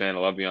huge fan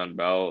of Le'Veon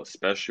Bell,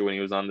 especially when he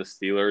was on the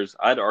Steelers.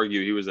 I'd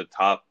argue he was a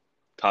top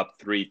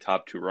three,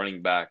 top two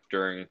running back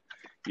during,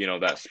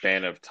 that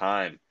span of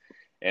time.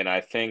 And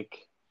I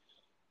think,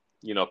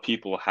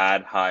 people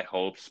had high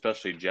hopes,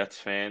 especially Jets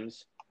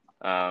fans,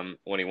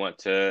 when he went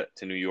to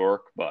New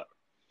York. But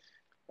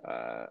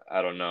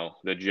I don't know.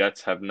 The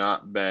Jets have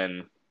not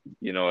been,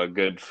 a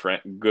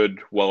good,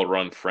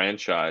 well-run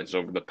franchise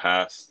over the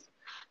past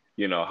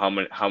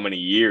how many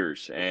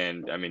years.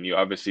 And I mean, you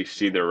obviously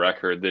see their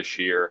record this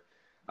year.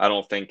 I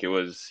don't think it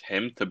was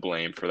him to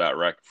blame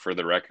for for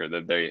the record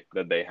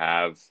that they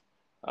have.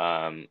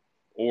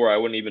 Or I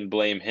wouldn't even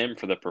blame him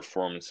for the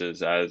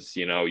performances, as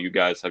you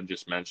guys have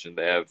just mentioned.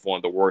 They have one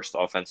of the worst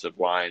offensive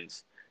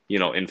lines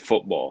in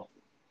football.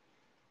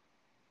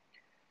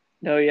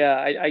 No, yeah,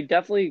 I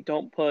definitely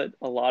don't put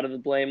a lot of the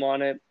blame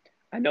on it.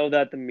 I know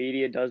that the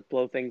media does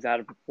blow things out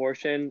of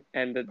proportion,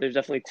 and that there's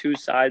definitely two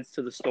sides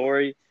to the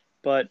story.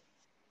 But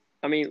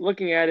I mean,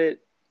 looking at it,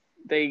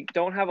 they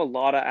don't have a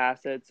lot of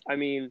assets. I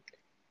mean,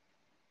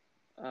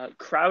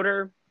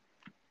 Crowder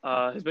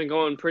has been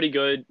going pretty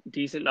good,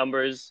 decent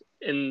numbers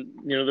in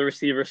the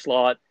receiver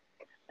slot,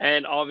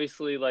 and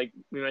obviously, like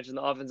we mentioned,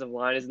 the offensive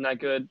line isn't that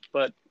good.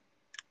 But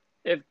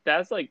if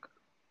that's like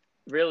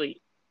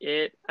really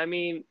it, I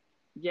mean,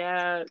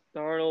 yeah,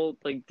 Darnold,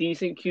 like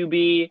decent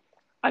QB,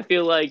 I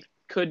feel like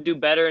could do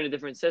better in a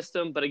different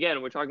system. But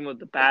again, we're talking about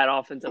the bad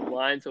offensive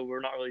line, so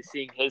we're not really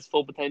seeing his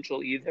full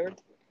potential either.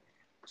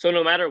 So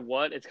no matter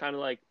what, it's kind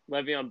of like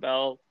Le'Veon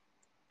Bell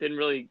didn't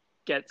really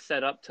get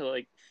set up to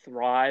like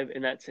thrive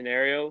in that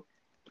scenario,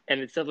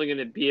 and it's definitely going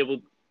to be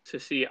able to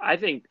see, I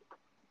think,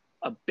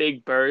 a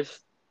big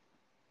burst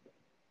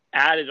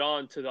added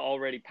on to the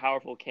already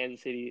powerful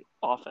Kansas City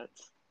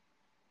offense.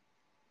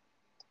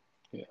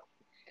 yeah.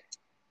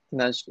 And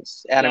that's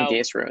just Adam Now,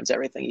 Gase ruins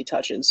everything he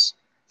touches.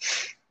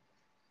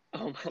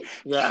 oh my,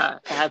 yeah,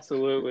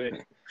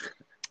 absolutely.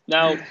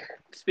 Now,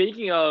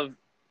 speaking of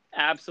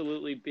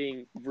absolutely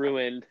being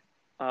ruined,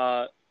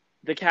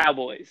 the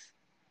Cowboys.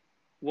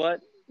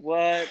 What?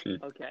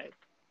 Okay.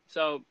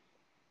 So,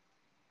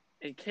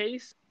 in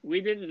case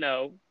we didn't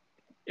know,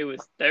 it was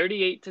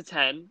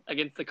 38-10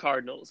 against the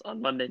Cardinals on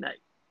Monday night.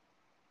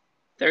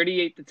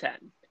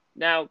 38-10.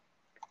 Now,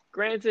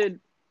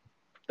 granted,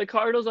 the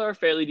Cardinals are a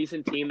fairly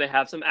decent team. They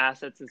have some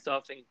assets and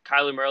stuff, and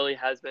Kyler Murray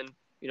has been,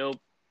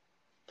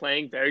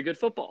 playing very good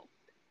football.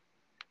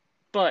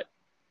 But,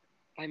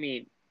 I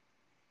mean,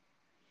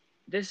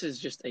 this is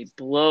just a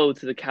blow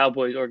to the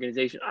Cowboys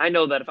organization. I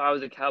know that if I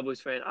was a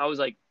Cowboys fan, I was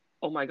like,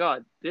 oh my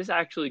God, this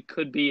actually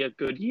could be a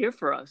good year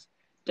for us.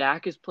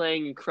 Dak is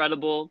playing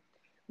incredible.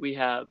 We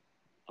have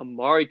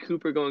Amari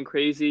Cooper going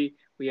crazy.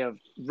 We have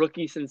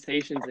rookie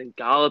sensations in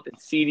Gallup and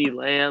CeeDee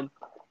Lamb.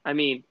 I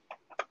mean,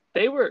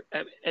 they were,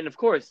 and of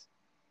course,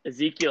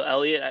 Ezekiel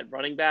Elliott at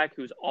running back,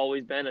 who's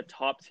always been a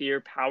top tier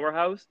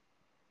powerhouse.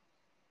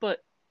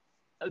 But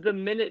the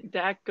minute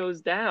Dak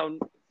goes down,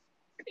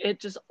 it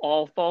just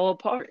all fall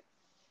apart.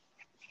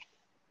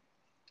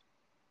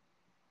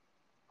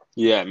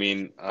 Yeah, I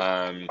mean,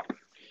 I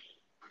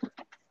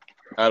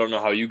don't know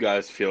how you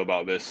guys feel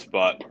about this,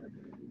 but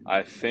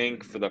I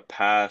think for the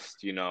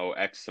past,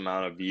 X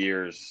amount of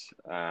years,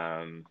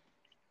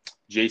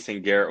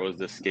 Jason Garrett was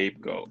the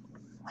scapegoat.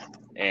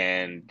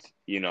 And,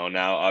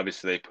 now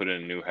obviously they put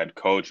in a new head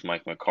coach,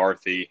 Mike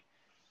McCarthy,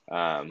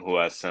 who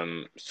has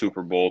some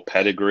Super Bowl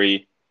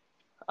pedigree.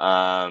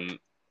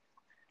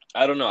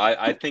 I don't know.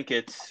 I think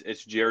it's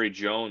Jerry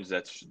Jones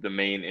that's the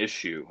main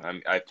issue.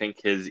 I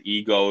think his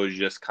ego is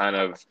just kind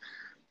of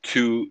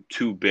too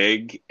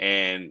big,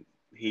 and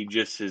he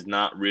just is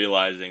not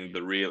realizing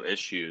the real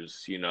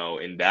issues,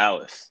 in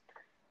Dallas.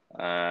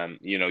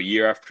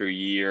 Year after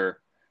year.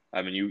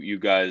 I mean, you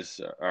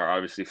guys are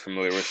obviously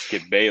familiar with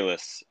Skip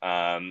Bayless,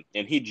 and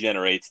he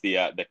generates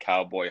the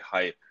cowboy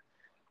hype.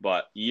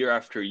 But year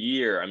after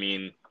year, I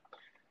mean,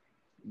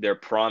 they're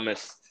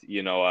promised,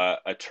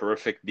 a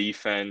terrific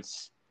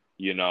defense.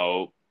 You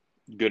know,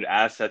 good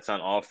assets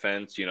on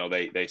offense. You know,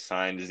 they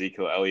signed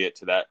Ezekiel Elliott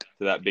to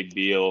that big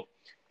deal.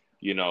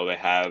 You know, they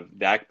have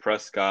Dak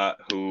Prescott,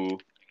 who,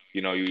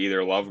 you know, you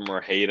either love him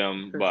or hate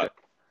him, but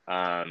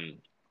I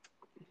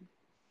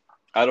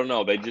don't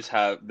know. They just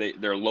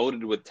they're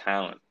loaded with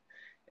talent,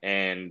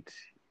 and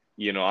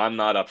you know, I'm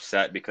not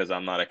upset because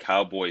I'm not a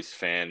Cowboys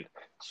fan,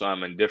 so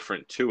I'm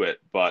indifferent to it.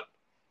 But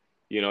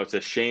you know, it's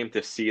a shame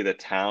to see the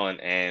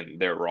talent and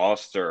their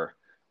roster,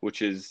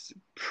 which is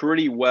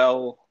pretty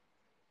well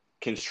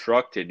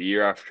constructed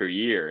year after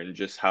year, and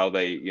just how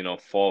they, you know,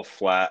 fall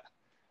flat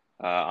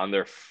on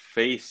their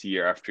face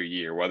year after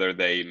year, whether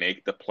they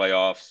make the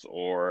playoffs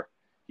or,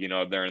 you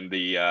know, they're in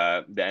the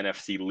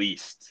NFC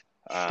least.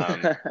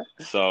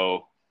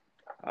 So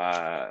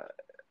uh,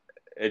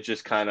 it's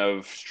just kind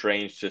of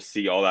strange to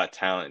see all that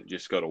talent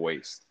just go to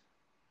waste.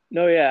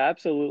 No, yeah,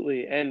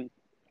 absolutely. And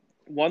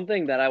one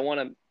thing that I want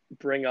to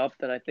bring up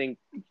that I think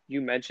you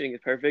mentioning is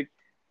perfect.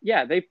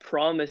 Yeah, they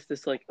promised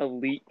this like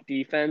elite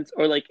defense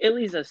or like at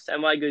least a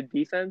semi good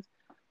defense.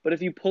 But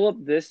if you pull up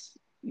this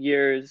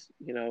year's,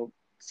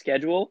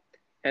 schedule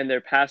and their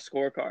past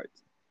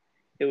scorecards,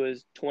 it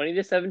was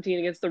 20-17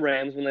 against the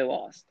Rams when they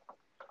lost.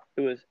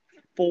 It was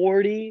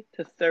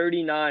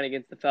 40-39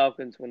 against the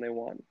Falcons when they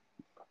won.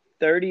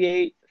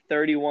 38-31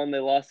 they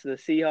lost to the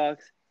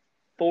Seahawks.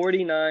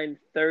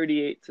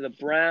 49-38 to the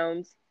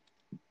Browns.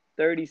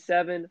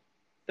 37-34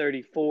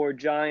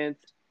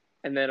 Giants,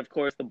 and then, of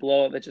course, the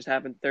blowout that just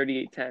happened,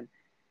 38-10.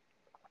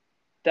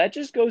 That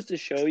just goes to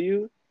show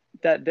you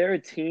that they're a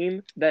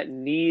team that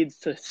needs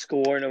to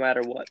score no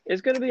matter what.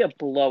 It's going to be a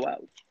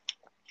blowout.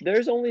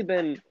 There's only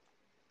been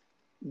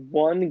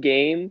one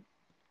game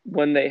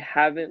when they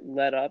haven't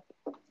let up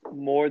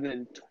more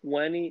than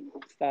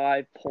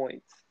 25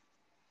 points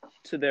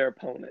to their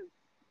opponent.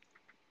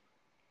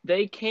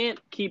 They can't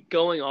keep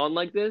going on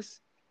like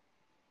this,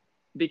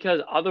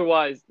 because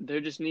otherwise they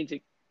just need to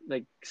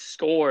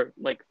score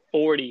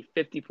 40,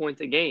 50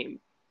 points a game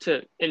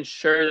to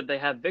ensure that they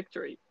have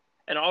victory.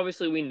 And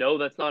obviously we know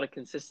that's not a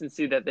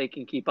consistency that they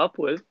can keep up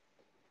with.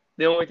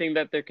 The only thing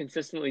that they're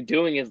consistently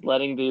doing is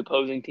letting the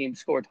opposing team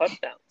score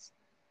touchdowns.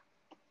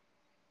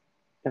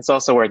 It's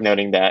also worth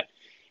noting that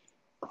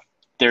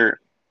they're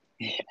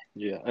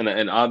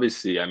and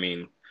obviously, I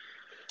mean,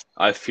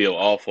 I feel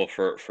awful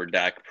for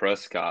Dak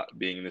Prescott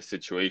being in the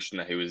situation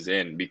that he was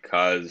in,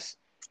 because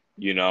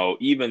you know,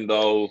 even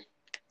though,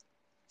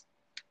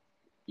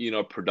 you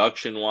know,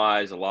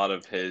 production-wise, a lot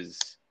of his,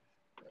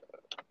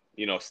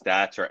 you know,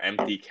 stats are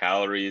empty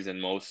calories in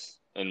most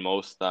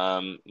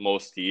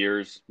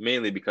years,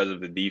 mainly because of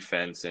the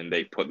defense, and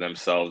they put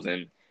themselves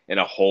in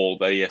a hole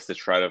that he has to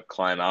try to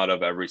climb out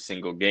of every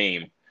single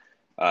game,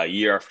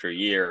 year after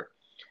year.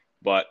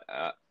 But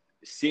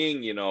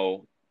seeing, you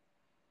know,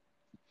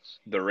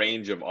 the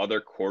range of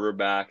other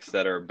quarterbacks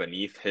that are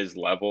beneath his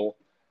level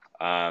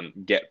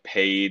get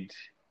paid,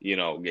 you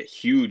know, get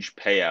huge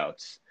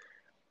payouts.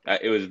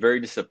 It was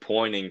very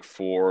disappointing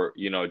for,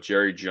 you know,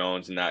 Jerry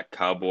Jones and that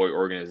Cowboy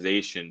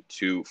organization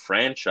to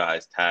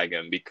franchise tag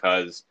him,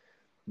 because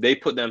they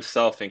put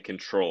themselves in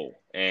control.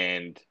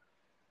 And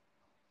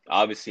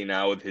obviously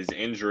now with his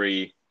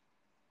injury,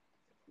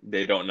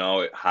 they don't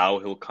know how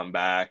he'll come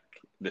back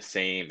the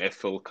same,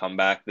 if he'll come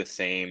back the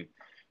same.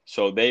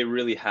 So they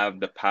really have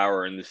the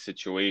power in this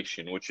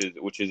situation, which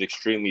is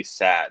extremely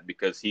sad,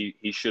 because he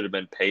should have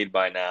been paid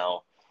by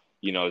now.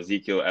 You know,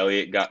 Ezekiel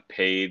Elliott got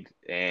paid,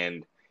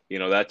 and you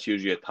know that's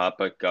usually a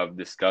topic of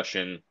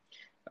discussion,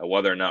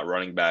 whether or not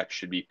running backs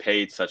should be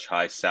paid such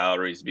high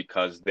salaries,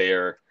 because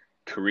their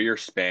career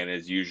span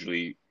is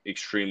usually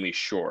extremely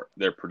short.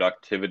 Their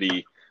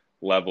productivity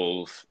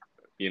levels,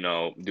 you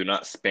know, do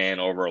not span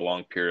over a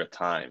long period of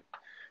time.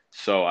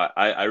 So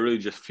I really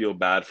just feel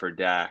bad for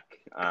Dak.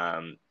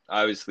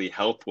 Obviously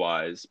health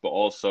wise, but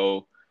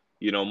also,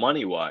 you know,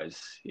 money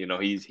wise. You know,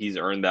 he's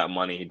earned that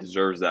money. He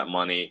deserves that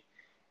money.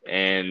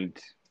 And,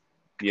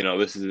 you know,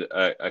 this is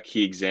a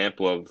key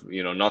example of,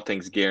 you know,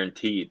 nothing's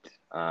guaranteed.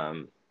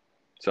 So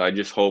I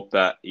just hope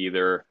that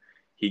either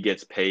he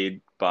gets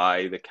paid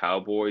by the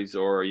Cowboys,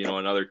 or, you know,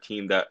 another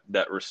team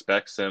that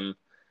respects him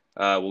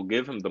will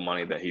give him the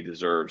money that he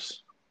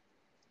deserves.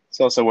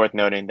 It's also worth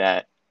noting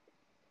that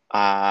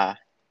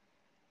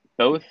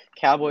both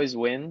Cowboys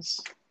wins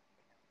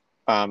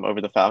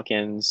over the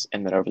Falcons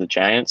and then over the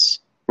Giants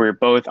were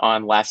both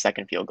on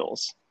last-second field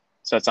goals.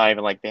 So it's not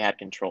even like they had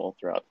control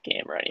throughout the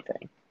game or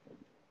anything.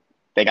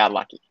 They got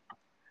lucky.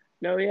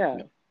 No, yeah.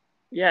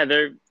 Yeah,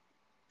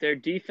 their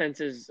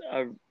defense is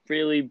a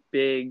really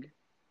big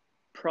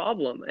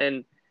problem.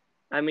 And,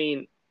 I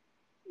mean,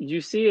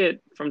 you see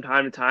it from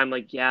time to time.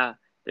 Like, yeah,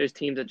 there's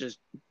teams that just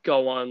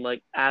go on,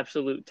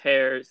 absolute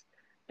tears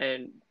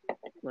and,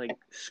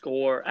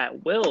 score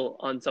at will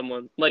on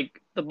someone.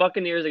 Like, the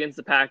Buccaneers against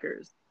the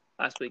Packers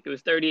last week. It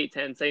was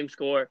 38-10, same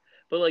score.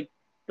 But,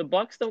 the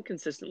Bucs don't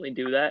consistently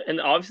do that. And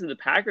obviously the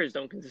Packers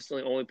don't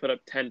consistently only put up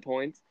 10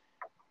 points.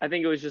 I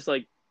think it was just,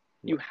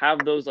 you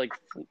have those,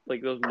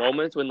 those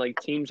moments when,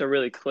 teams are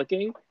really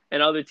clicking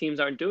and other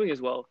teams aren't doing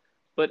as well.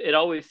 But it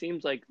always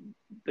seems like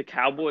the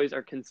Cowboys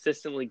are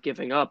consistently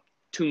giving up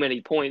too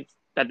many points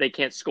that they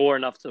can't score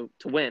enough to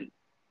win.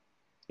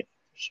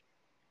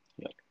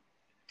 Yeah.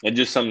 And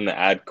just something to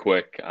add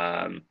quick,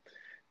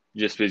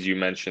 just as you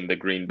mentioned the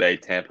Green Bay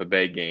Tampa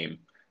Bay game.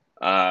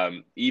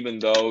 Even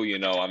though,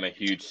 I'm a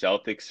huge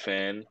Celtics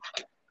fan,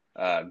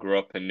 grew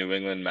up in New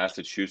England,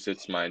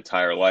 Massachusetts my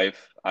entire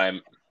life.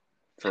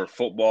 For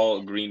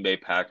football, Green Bay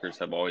Packers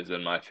have always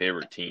been my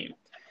favorite team.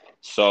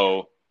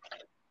 So,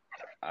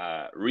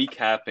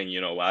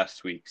 recapping,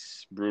 last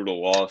week's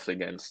brutal loss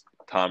against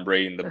Tom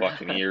Brady and the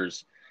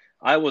Buccaneers,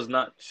 I was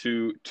not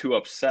too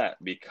upset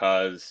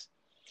because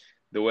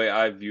the way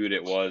I viewed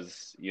it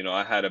was,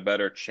 I had a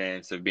better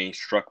chance of being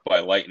struck by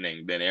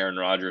lightning than Aaron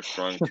Rodgers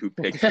throwing 2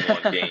 picks in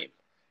one game.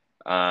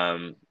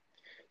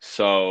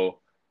 So,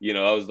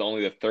 that was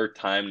only the third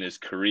time in his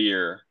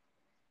career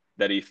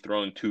that he's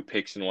thrown 2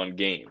 picks in one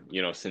game,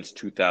 since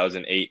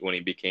 2008 when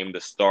he became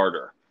the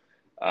starter,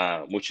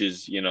 which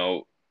is,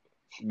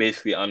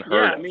 basically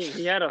unheard of. I mean,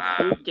 he had a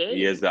freak game.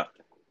 He is that.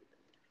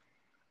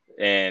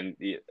 And,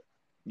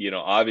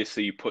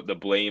 obviously you put the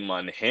blame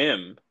on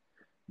him,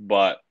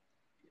 but,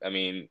 I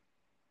mean,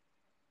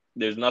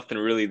 there's nothing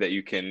really that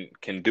you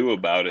can do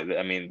about it.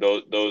 I mean,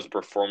 those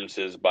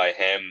performances by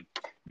him,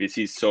 because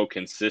he's so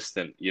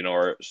consistent,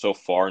 are so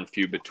far and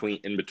few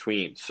in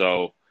between.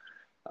 So,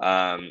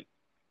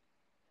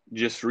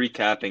 just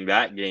recapping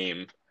that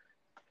game,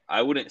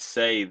 I wouldn't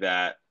say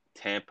that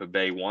Tampa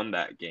Bay won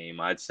that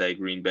game. I'd say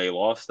Green Bay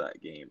lost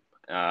that game.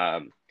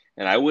 And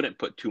I wouldn't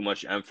put too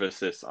much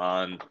emphasis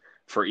on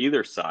for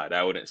either side.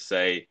 I wouldn't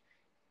say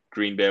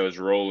Green Bay was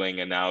rolling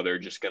and now they're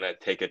just going to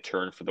take a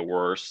turn for the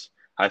worse.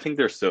 I think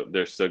they're still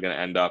going to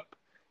end up,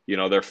 they're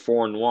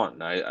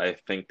 4-1. I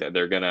think that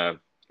they're going to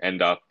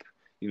end up,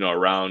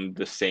 around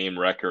the same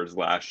records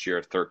last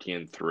year,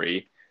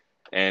 13-3.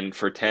 And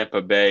for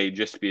Tampa Bay,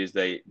 just because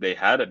they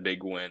had a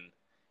big win,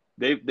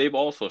 they've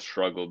also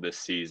struggled this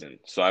season.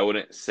 So I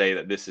wouldn't say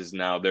that this is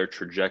now their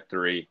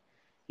trajectory,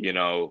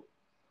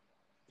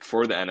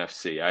 for the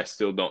NFC. I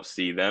still don't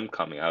see them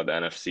coming out of the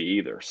NFC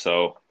either.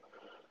 So,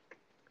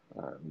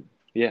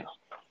 yeah.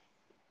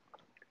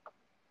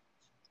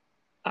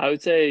 I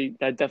would say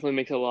that definitely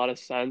makes a lot of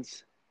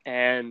sense.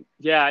 And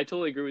yeah, I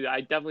totally agree with you.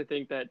 I definitely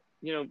think that,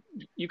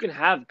 you can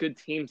have good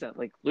teams that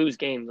lose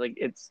games.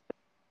 It's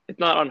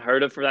not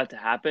unheard of for that to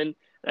happen.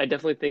 And I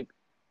definitely think,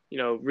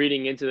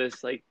 reading into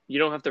this, you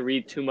don't have to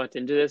read too much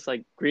into this.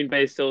 Green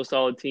Bay is still a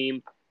solid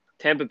team.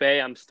 Tampa Bay,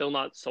 I'm still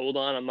not sold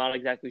on. I'm not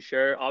exactly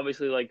sure.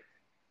 Obviously, we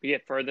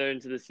get further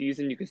into the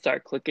season, you can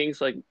start clicking.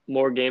 So,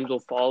 more games will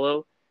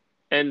follow.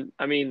 And,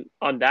 I mean,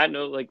 on that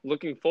note,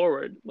 looking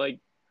forward,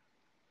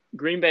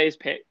 Green Bay is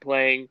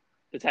playing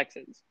the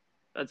Texans.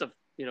 That's a,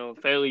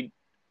 fairly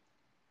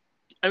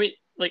 – I mean,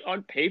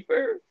 on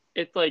paper,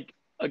 it's,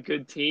 a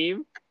good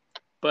team.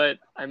 But,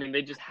 I mean,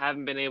 they just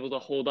haven't been able to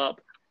hold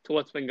up to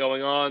what's been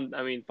going on.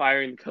 I mean,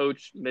 firing the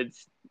coach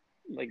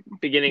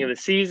beginning of the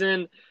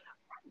season.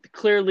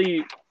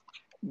 Clearly,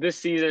 this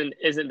season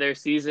isn't their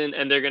season,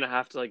 and they're going to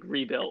have to,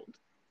 rebuild.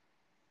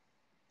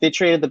 They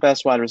traded the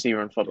best wide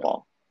receiver in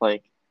football.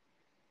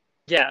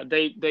 Yeah,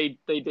 they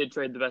did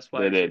trade the best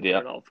wide receiver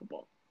in all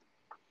football.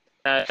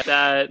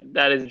 That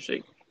is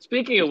interesting.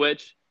 Speaking of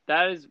which,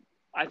 that is,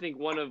 I think,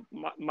 one of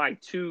my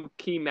 2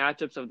 key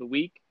matchups of the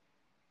week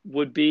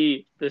would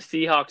be the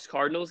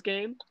Seahawks-Cardinals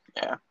game.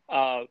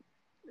 Yeah.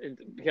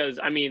 Because,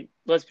 I mean,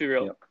 let's be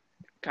real. Yep.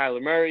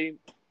 Kyler Murray,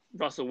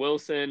 Russell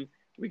Wilson,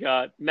 we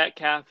got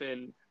Metcalf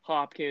and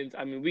Hopkins.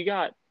 I mean, we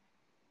got,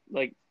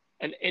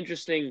 an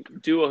interesting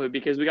duo here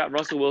because we got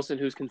Russell Wilson,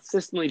 who's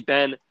consistently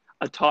been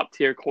a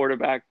top-tier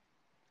quarterback.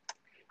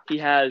 He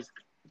has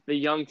the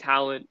young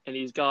talent, and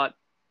he's got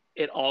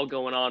it all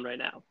going on right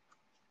now.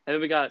 And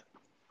then we got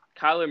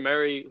Kyler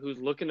Murray, who's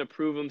looking to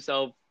prove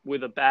himself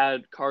with a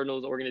bad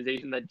Cardinals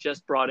organization that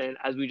just brought in,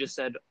 as we just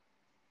said,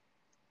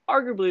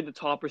 arguably the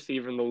top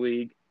receiver in the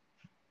league.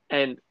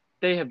 And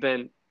they have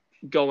been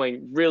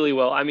going really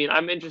well. I mean,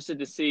 I'm interested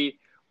to see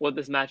what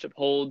this matchup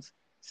holds.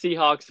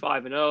 Seahawks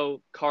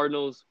 5-0,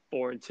 Cardinals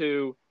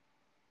 4-2.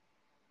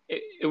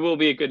 It will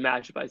be a good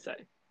matchup, I'd say.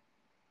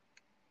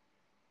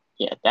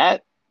 Yeah,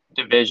 that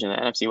division, the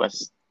NFC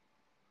West,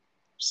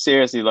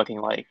 seriously looking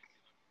like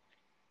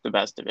the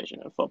best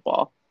division of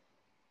football,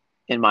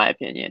 in my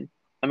opinion.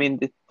 I mean,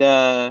 they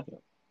are.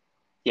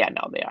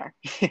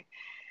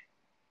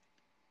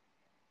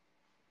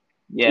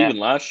 Yeah. Even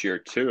last year,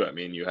 too. I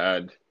mean, you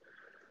had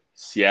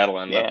Seattle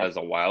end up as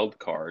a wild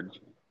card,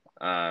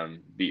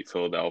 beat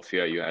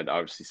Philadelphia. You had,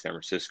 obviously, San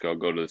Francisco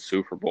go to the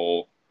Super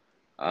Bowl.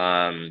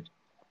 And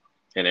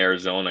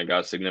Arizona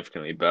got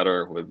significantly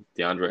better with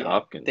DeAndre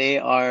Hopkins. They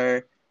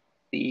are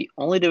the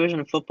only division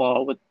of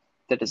football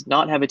that does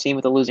not have a team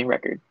with a losing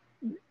record.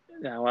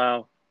 Yeah,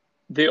 wow.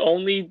 The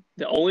only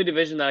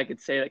division that I could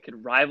say that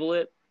could rival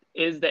it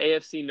is the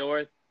AFC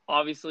North.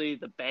 Obviously,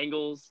 the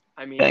Bengals.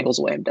 I mean, Bengals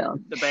weigh them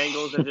down. The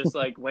Bengals are just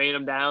weighing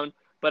them down.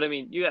 But I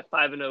mean, you got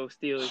 5-0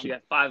 Steelers, you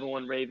got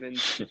 5-1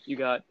 Ravens, you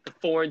got the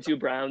 4-2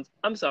 Browns.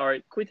 I'm sorry,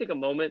 can we take a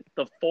moment?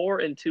 The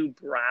 4-2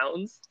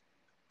 Browns.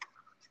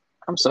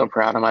 I'm so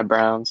proud of my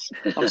Browns.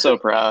 I'm so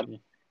proud.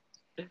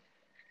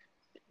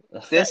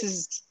 This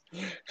is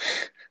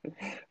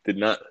Did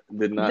not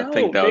think No, that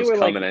they was were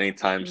like coming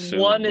anytime soon.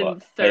 one But in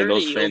hey,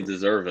 those 30 fans over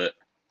deserve it.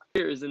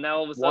 years, and now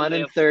all of a sudden One they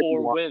in have four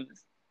 31.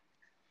 wins.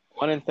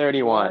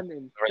 1-31 One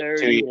in over 2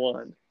 years.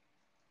 31.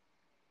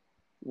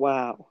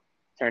 Wow.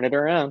 Turn it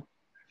around.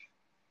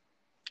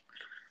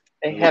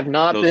 They have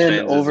not Those been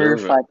fans over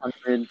deserve it.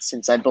 500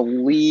 since I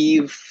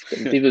believe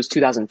it was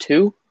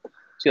 2002,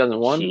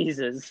 2001.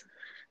 Jesus.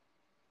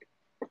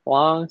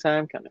 Long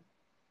time coming.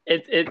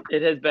 It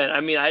has been.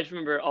 I mean, I just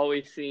remember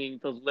always seeing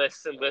the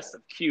lists and lists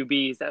of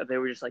QBs that they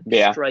were just like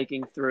Yeah.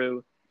 striking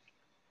through.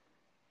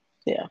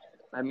 Yeah.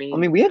 I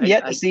mean, we have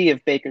yet to see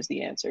if Baker's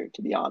the answer,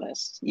 to be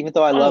honest. Even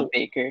though I love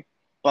Baker,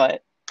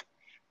 but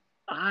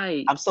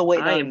I'm still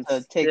waiting on him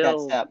to take that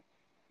step.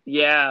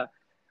 Yeah.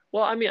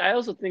 Well, I mean, I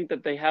also think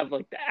that they have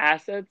like the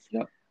assets,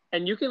 Yep.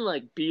 and you can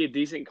like be a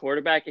decent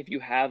quarterback if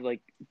you have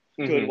like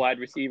good wide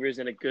receivers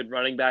and a good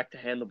running back to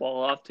hand the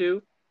ball off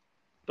to.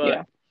 But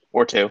yeah,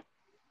 or two.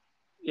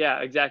 Yeah,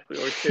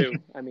 exactly, or two.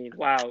 I mean,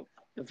 wow,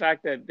 the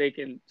fact that they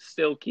can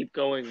still keep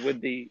going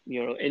with the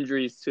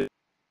injuries to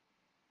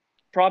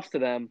props to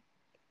them.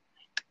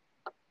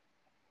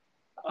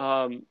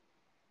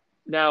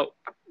 Now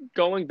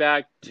going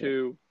back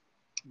to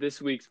this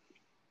week's,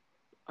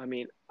 I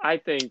mean, I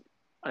think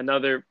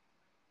another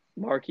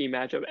marquee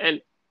matchup,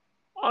 and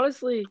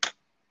honestly,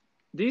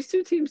 these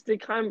two teams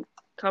did come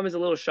as a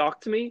little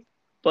shock to me,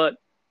 but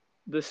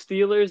the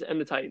Steelers and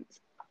the Titans.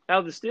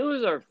 Now the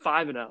Steelers are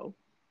 5-0,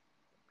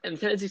 and the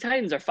Tennessee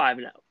Titans are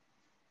 5-0.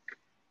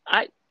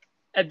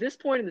 At this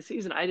point in the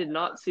season, I did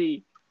not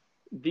see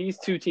these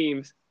two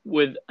teams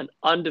with an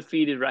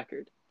undefeated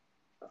record.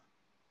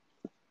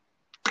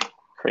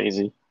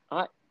 Crazy.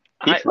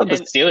 People the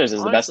Steelers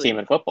is the best team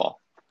in football.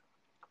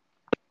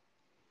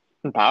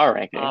 Power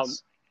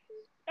rankings.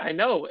 I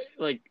know,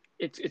 like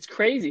it's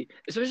crazy,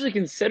 especially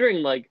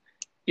considering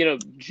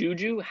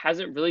Juju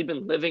hasn't really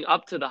been living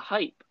up to the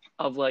hype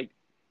of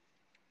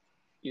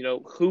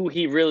who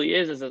he really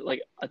is as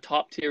a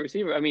top tier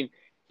receiver. I mean,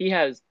 he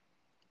has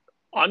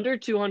under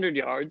 200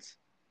 yards,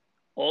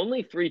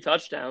 only 3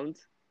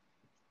 touchdowns,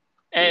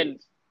 and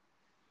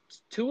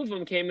 2 of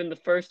them came in the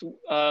first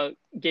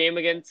game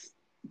against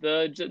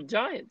the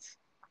Giants.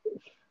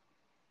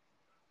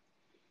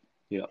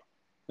 Yeah,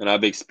 and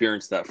I've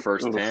experienced that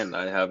firsthand.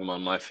 I have him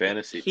on my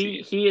fantasy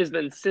team. He has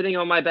been sitting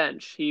on my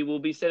bench. He will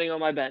be sitting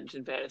on my bench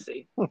in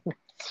fantasy. I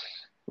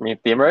mean,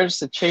 the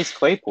emergence of Chase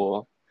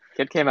Claypool,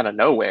 kid came out of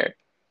nowhere.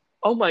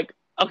 Oh my!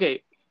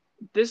 Okay,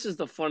 this is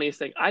the funniest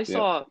thing. I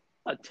saw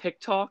a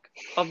TikTok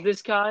of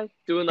this guy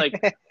doing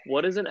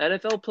what does an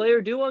NFL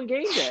player do on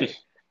game day?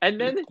 And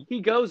then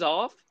he goes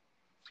off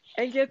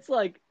and gets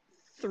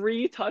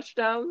 3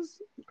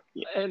 touchdowns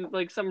and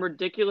some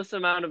ridiculous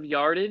amount of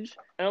yardage.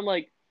 And I'm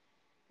like,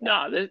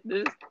 nah,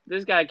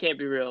 this guy can't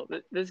be real.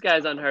 This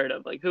guy's unheard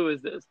of. Who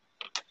is this?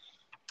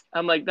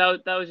 I'm like,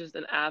 that was just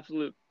an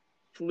absolute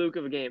fluke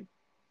of a game.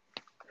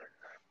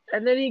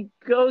 And then he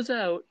goes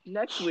out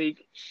next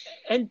week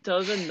and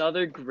does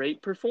another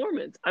great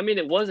performance. I mean,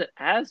 it wasn't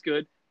as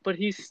good, but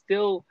he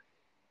still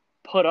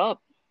put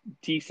up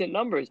decent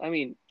numbers. I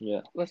mean,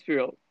 let's be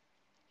real.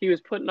 He was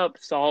putting up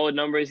solid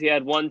numbers. He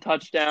had 1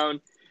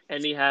 touchdown,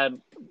 and he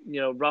had,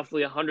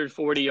 roughly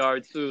 140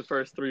 yards through the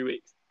first 3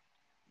 weeks.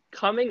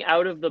 Coming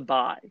out of the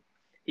bye,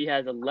 he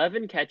has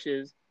 11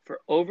 catches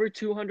for over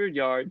 200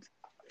 yards,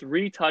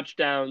 3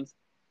 touchdowns,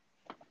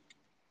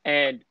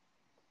 and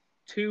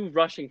 2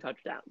 rushing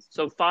touchdowns.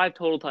 So 5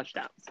 total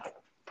touchdowns.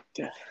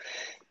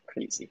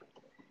 Crazy.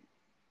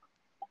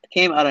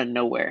 Came out of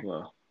nowhere.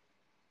 Wow.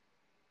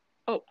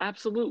 Oh,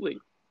 absolutely.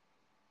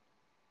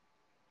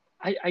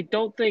 I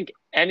don't think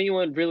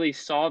anyone really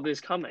saw this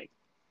coming.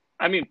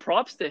 I mean,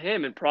 props to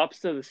him and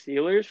props to the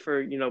Steelers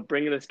for,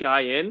 bringing this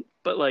guy in.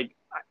 But,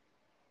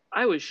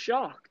 I was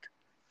shocked.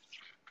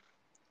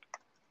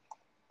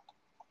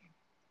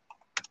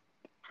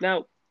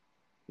 Now,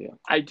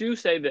 I do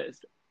say this,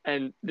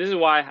 and this is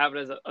why I have it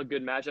as a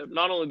good matchup,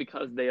 not only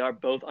because they are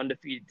both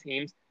undefeated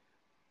teams,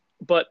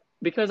 but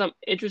because I'm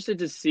interested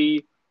to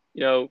see,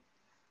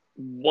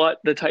 what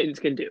the Titans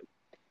can do.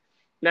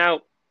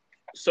 Now,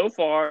 so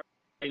far,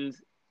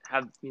 Titans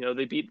have,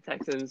 they beat the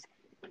Texans,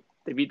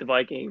 they beat the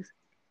Vikings,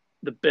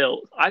 the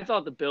Bills. I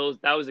thought the Bills,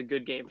 that was a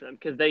good game for them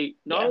because they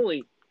not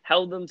only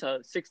held them to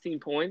 16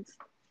 points,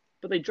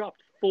 but they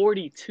dropped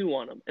 42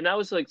 on them. And that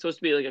was supposed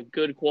to be a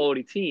good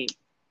quality team.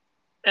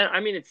 And I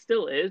mean, it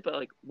still is,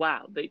 but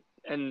wow.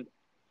 And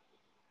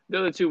the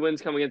other 2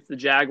 wins come against the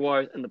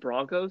Jaguars and the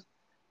Broncos.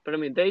 But I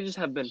mean, they just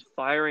have been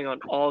firing on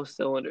all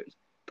cylinders,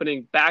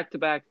 putting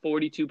back-to-back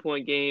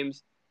 42-point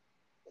games.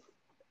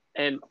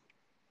 And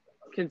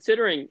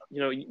considering,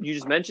 you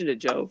just mentioned it,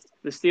 Joe,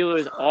 the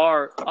Steelers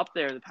are up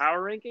there in the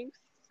power rankings.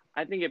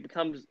 I think it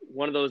becomes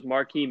one of those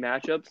marquee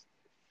matchups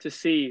to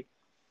see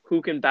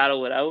who can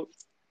battle it out,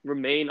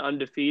 remain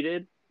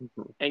undefeated,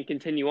 and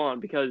continue on.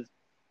 Because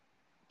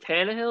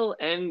Tannehill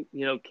and,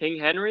 King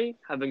Henry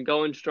have been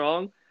going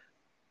strong,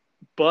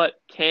 but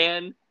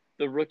can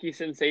the rookie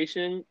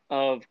sensation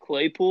of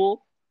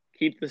Claypool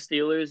keep the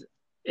Steelers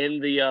in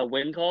the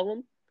win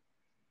column?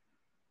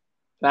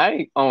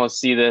 I almost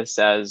see this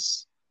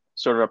as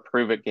sort of a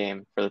prove it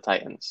game for the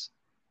Titans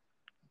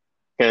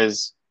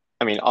because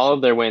I mean all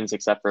of their wins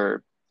except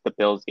for the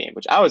Bills game,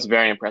 which I was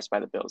very impressed by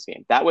the Bills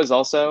game. That was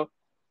also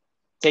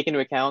take into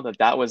account that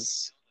that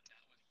was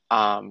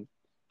um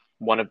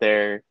one of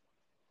their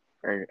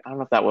or I don't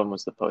know if that one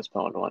was the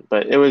postponed one,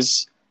 but it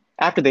was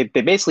after they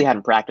basically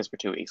hadn't practiced for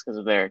 2 weeks because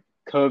of their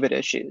COVID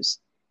issues.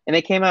 And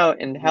they came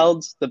out and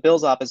held the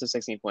Bills offense to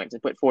 16 points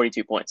and put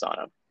 42 points on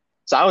them.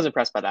 So I was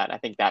impressed by that. And I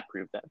think that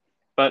proved them.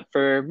 But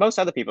for most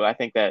other people, I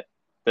think that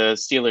the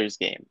Steelers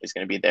game is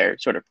going to be their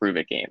sort of prove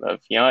it game of,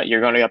 you know what, you're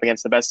going up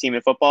against the best team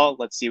in football.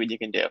 Let's see what you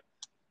can do.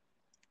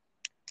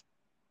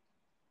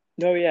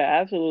 No, yeah,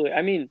 absolutely.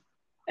 I mean,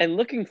 and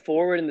looking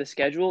forward in the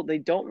schedule, they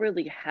don't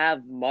really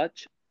have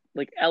much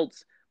like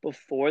else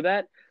before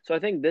that. So I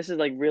think this is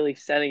like really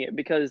setting it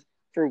because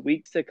for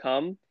weeks to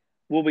come,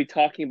 we'll be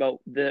talking about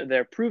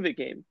their prove it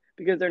game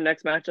because their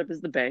next matchup is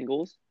the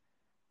Bengals.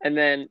 And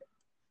then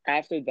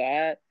after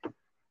that,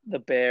 the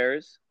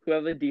Bears, who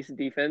have a decent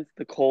defense,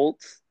 the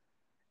Colts,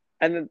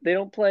 and then they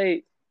don't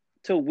play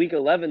till week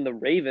 11, the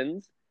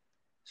Ravens.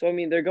 So I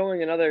mean, they're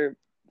going another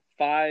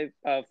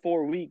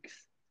 4 weeks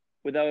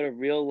without a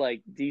real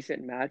like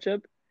decent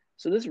matchup.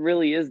 So this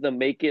really is the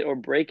make it or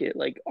break it.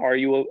 Like, are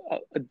you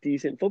a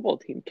decent football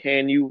team?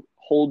 Can you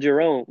hold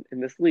your own in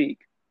this league?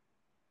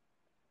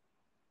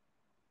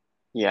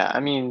 Yeah, I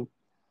mean,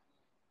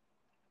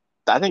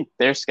 I think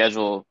their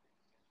schedule,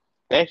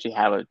 they actually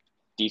have a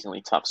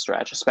decently tough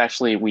stretch,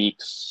 especially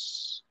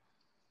weeks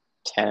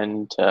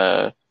 10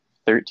 to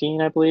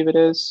 13, I believe it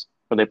is,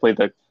 where they play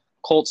the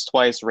Colts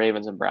twice,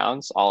 Ravens and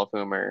Browns, all of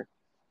whom are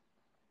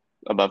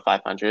above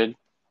 500.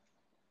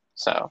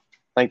 So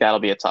I think that'll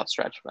be a tough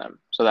stretch for them.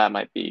 So that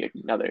might be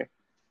another,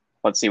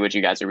 let's see what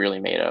you guys are really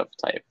made of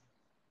type.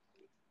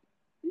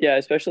 Yeah,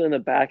 especially in the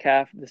back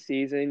half of the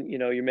season,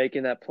 you're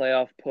making that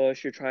playoff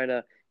push. You're trying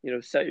to,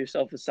 set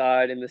yourself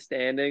aside in the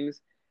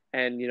standings,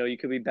 and you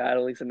could be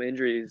battling some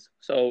injuries.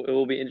 So it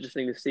will be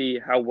interesting to see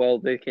how well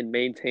they can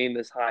maintain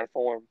this high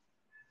form.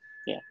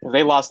 Yeah,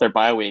 they lost their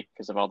bye week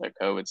because of all their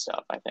COVID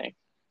stuff, I think,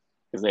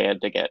 because they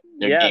had to get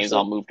their Yeah, games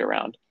all moved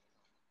around.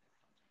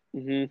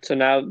 So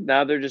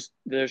now they're just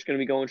going to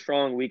be going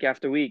strong week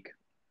after week.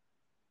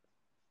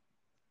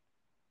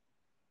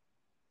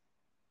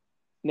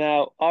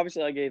 Now,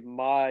 obviously, I gave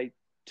my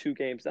two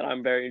games that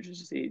I'm very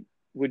interested to see.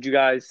 Would you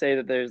guys say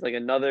that there's like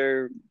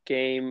another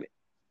game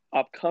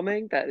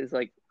upcoming that is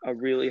like a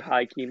really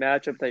high key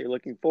matchup that you're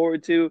looking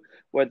forward to?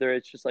 Whether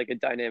it's just like a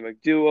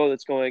dynamic duo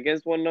that's going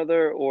against one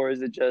another, or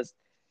is it just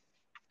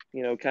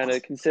kind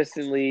of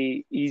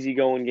consistently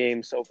easygoing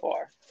games so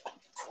far?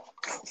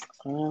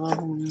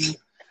 Um,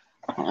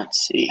 let's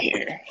see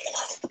here.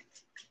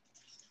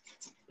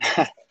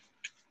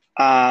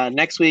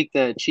 Next week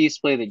the Chiefs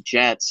play the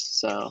Jets,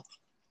 so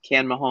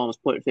can Mahomes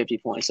put 50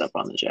 points up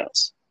on the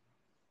Jets?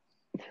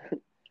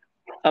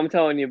 I'm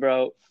telling you,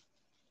 bro.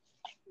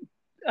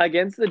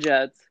 Against the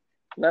Jets,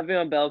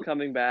 Le'Veon Bell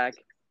coming back.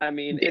 I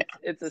mean, Yeah.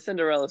 it's a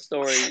Cinderella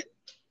story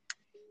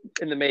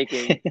in the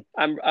making.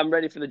 I'm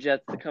ready for the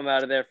Jets to come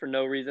out of there for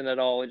no reason at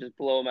all and just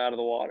blow them out of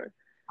the water.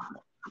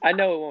 I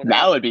know it won't That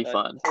happen. would be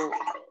fun.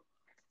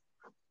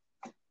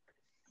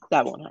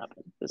 That won't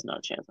happen. There's no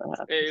chance that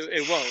happens.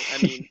 It won't. I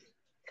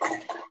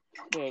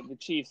mean, the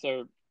Chiefs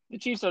are the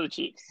Chiefs.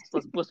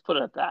 Let's put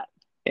it at that.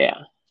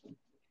 Yeah.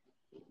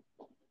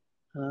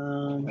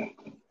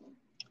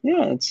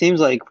 Yeah, it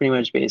seems like pretty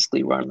much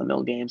basically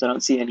run-of-the-mill games. I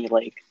don't see any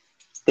like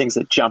things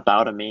that jump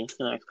out at me in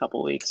the next couple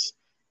of weeks.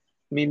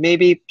 I mean,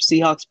 maybe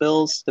Seahawks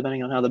Bills,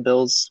 depending on how the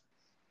Bills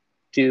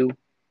do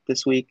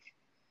this week.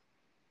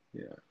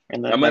 Yeah.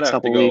 And the I might next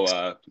have to couple go weeks.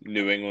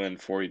 New England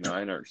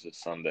 49ers this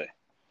Sunday.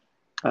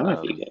 That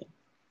might be good.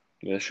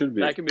 Yeah, it should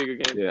be. That could be a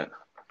good game. Yeah.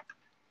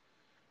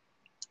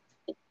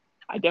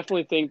 I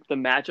definitely think the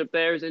matchup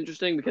there is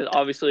interesting because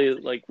obviously,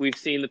 like we've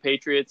seen the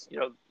Patriots,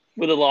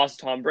 with the loss of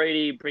Tom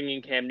Brady,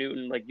 bringing Cam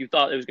Newton, like you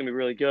thought it was going to be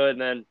really good,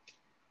 and then,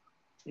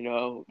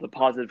 the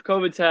positive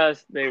COVID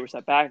test, they were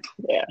set back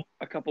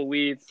a couple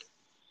weeks.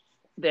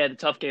 They had a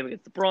tough game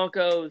against the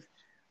Broncos,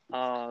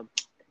 and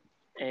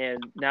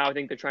now I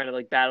think they're trying to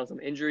like battle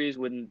some injuries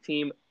within the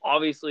team.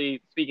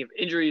 Obviously, speaking of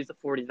injuries, the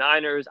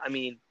 49ers, I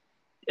mean,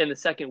 in the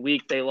second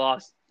week they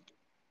lost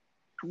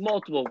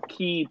multiple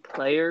key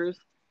players.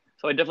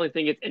 So I definitely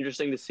think it's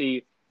interesting to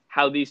see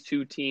how these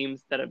two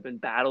teams that have been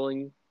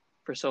battling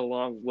for so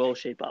long will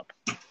shape up.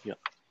 Yeah.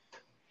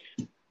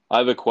 I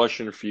have a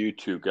question for you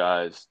two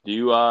guys. Do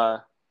you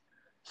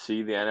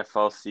see the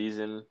NFL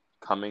season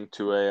coming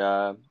to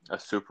a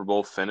Super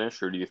Bowl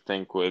finish, or do you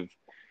think with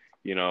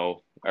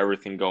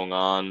everything going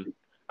on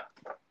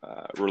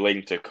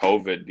relating to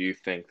COVID, do you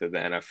think that the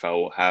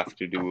NFL will have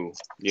to do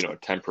a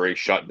temporary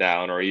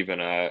shutdown or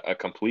even a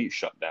complete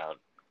shutdown?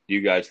 Do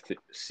you guys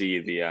see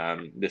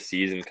the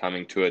season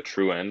coming to a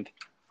true end?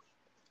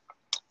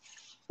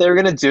 They were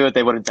going to do it,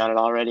 they would have done it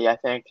already, I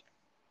think.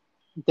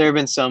 There have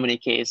been so many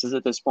cases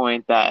at this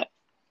point that,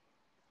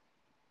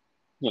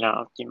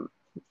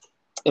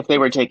 if they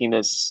were taking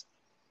this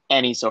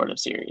any sort of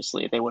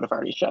seriously, they would have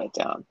already shut it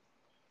down.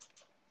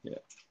 Yeah.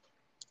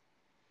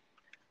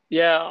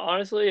 Yeah,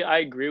 honestly, I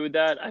agree with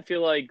that. I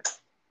feel like,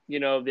 the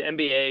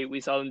NBA,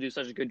 we saw them do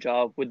such a good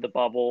job with the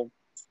bubble.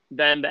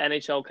 Then the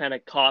NHL kind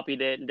of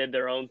copied it and did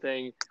their own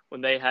thing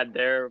when they had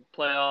their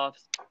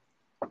playoffs.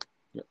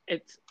 Yeah.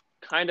 It's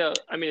I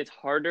mean, it's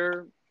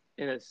harder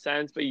in a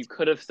sense, but you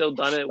could have still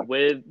done it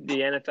with the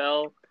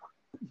NFL.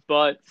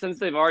 But since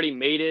they've already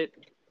made it,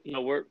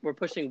 we're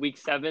pushing week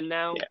 7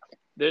 now. Yeah.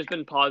 There's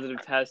been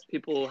positive tests.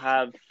 People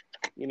have,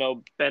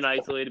 been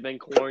isolated, been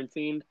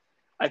quarantined.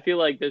 I feel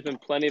like there's been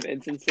plenty of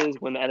instances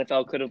when the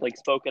NFL could have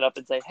spoken up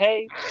and say,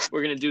 "Hey,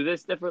 we're gonna do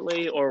this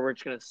differently, or we're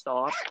just gonna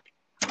stop."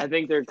 I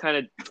think they're kind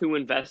of too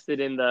invested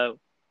in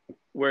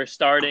we're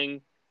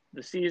starting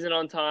the season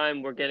on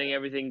time, we're getting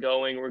everything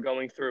going, we're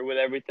going through with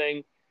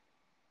everything,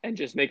 and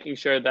just making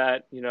sure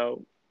that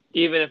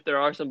even if there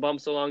are some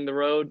bumps along the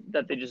road,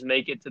 that they just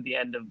make it to the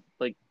end of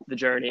the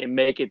journey and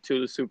make it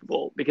to the Super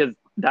Bowl, because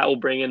that will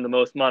bring in the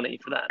most money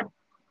for them.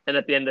 And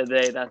at the end of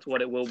the day, that's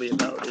what it will be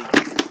about. Is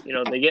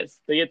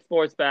they get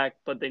sports back,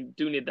 but they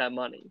do need that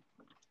money.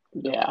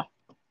 Yeah.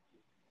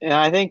 And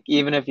I think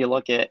even if you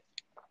look at,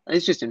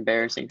 it's just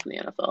embarrassing for the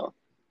NFL.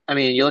 I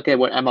mean, you look at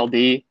what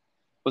MLB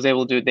was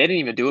able to do. They didn't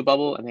even do a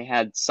bubble, and they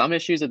had some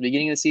issues at the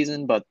beginning of the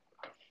season, but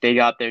they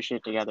got their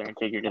shit together and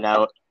figured it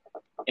out.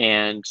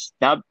 And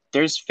now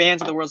there's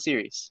fans of the World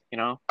Series,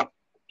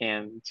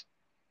 and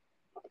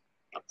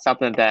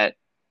something that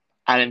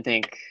I didn't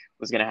think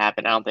was going to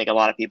happen. I don't think a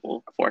lot of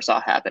people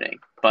foresaw happening,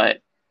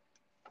 but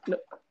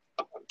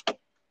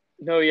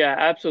No, yeah,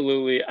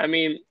 absolutely. I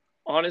mean,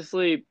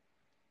 honestly,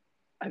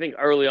 I think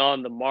early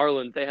on the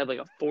Marlins, they had a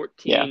yeah,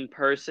 14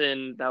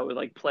 person that was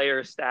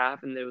player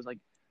staff, and it was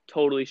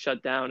totally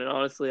shut down. And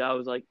honestly, I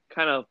was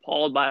kind of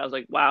appalled by it. I was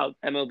like, wow,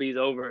 MLB's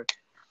over.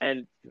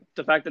 And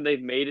the fact that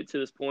they've made it to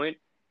this point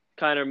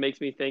kind of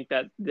makes me think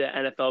that the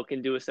NFL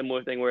can do a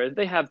similar thing, where if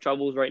they have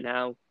troubles right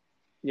now,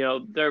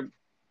 they're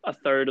a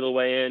third of the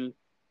way in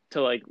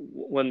to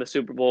when the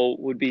Super Bowl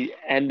would be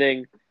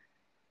ending.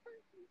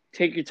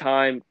 Take your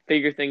time,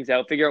 figure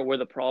out where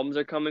the problems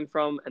are coming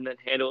from, and then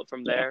handle it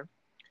from yeah, there.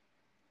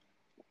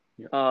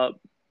 Yeah.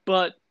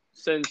 But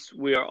since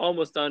we are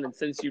almost done, and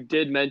since you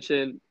did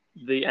mention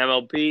the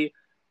MLB,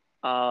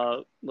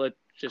 let's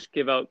just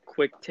give out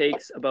quick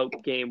takes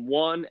about Game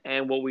 1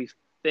 and what we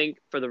think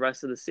for the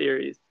rest of the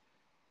series.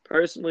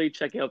 Personally,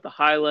 checking out the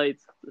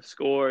highlights, the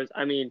scores.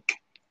 I mean,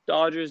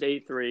 Dodgers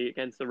 8-3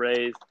 against the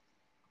Rays.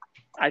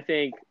 I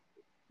think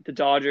the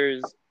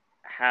Dodgers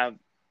have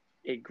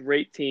a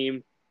great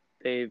team.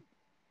 They've,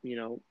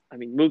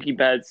 Mookie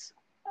Betts.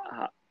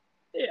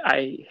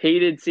 I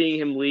hated seeing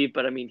him leave,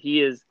 but I mean,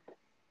 he is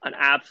an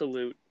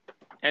absolute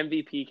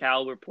MVP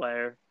caliber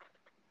player,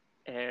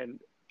 and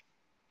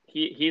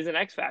he's an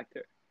X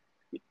factor.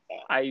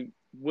 I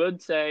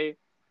would say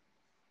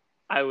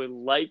I would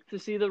like to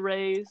see the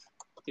Rays,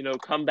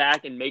 come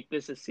back and make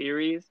this a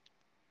series,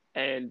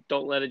 and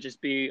don't let it just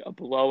be a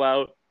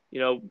blowout.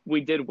 We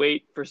did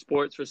wait for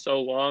sports for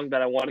so long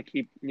that I want to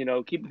keep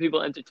the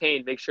people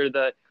entertained, make sure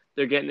that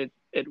they're getting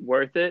it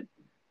worth it.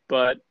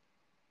 But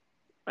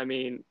I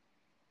mean,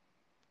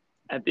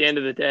 at the end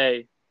of the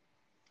day,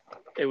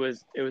 it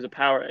was a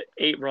power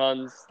 8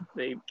 runs.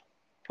 They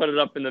put it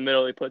up in the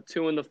middle. They put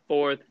 2 in the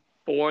 4th,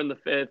 4 in the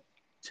 5th,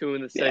 2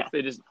 in the 6th. yeah.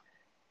 They just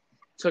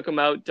took them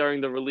out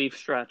during the relief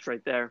stretch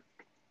right there.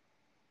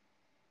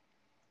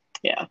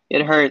 Yeah.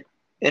 It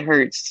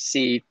hurts to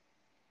see.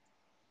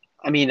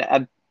 I mean,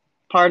 a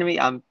part of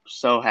me, I'm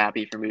so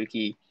happy for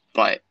Mookie,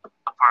 but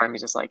a part of me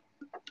is just like,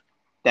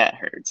 that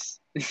hurts.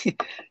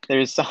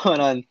 There's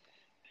someone on,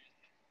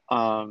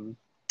 I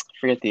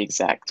forget the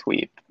exact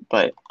tweet,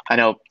 but I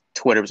know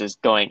Twitter was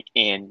just going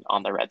in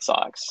on the Red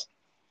Sox.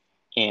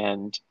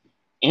 And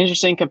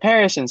interesting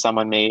comparison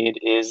someone made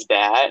is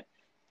that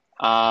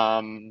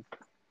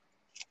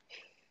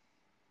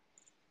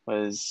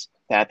was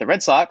that the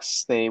Red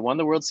Sox, they won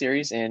the World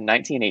Series in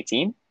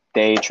 1918.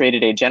 They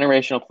traded a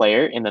generational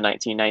player in the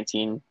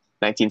 1919-1920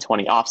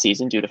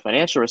 offseason due to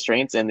financial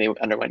restraints, and they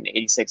underwent an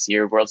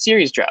 86-year World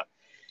Series drought.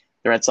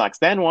 The Red Sox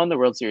then won the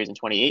World Series in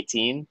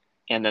 2018,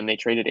 and then they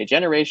traded a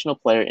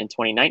generational player in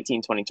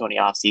 2019-2020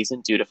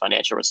 offseason due to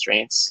financial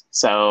restraints.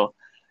 So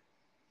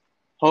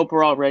hope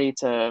we're all ready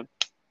for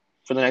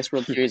the next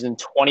World Series in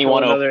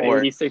 2104. Another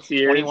 86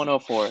 years.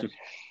 2104.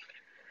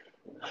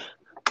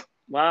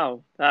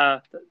 Wow.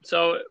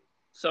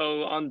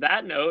 So on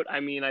that note, I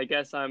mean, I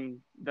guess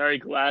I'm very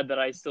glad that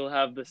I still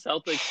have the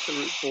Celtics to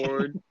root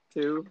forward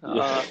to.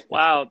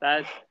 Wow,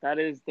 that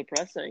is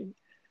depressing.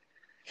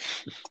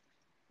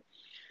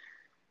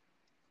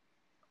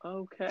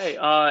 Okay.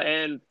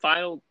 And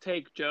final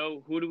take,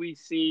 Joe. Who do we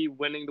see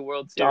winning the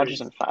World Series?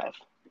 Dodgers in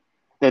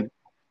 5.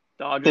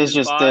 Dodgers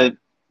in 5.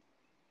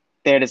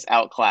 They're just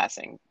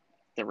outclassing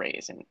the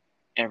Rays in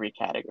every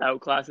category.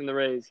 Outclassing the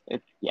Rays.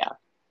 Yeah.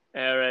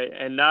 All right.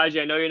 And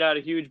Najee, I know you're not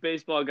a huge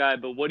baseball guy,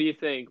 but what do you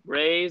think?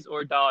 Rays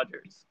or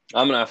Dodgers?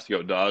 I'm going to have to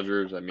go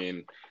Dodgers. I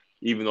mean,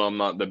 even though I'm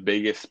not the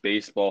biggest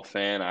baseball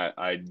fan,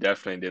 I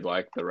definitely did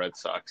like the Red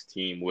Sox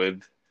team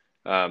with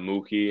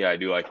Mookie. I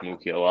do like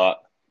Mookie a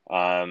lot.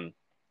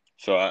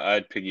 So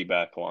I'd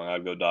piggyback along.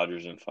 I'd go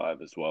Dodgers in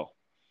 5 as well.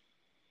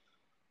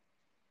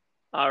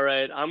 All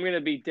right, I'm going to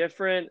be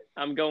different.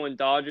 I'm going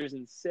Dodgers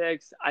in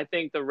 6. I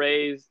think the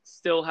Rays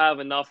still have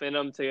enough in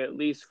them to at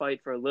least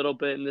fight for a little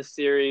bit in this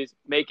series,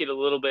 make it a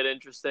little bit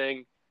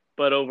interesting.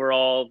 But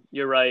overall,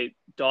 you're right.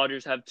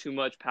 Dodgers have too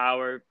much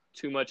power,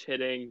 too much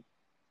hitting.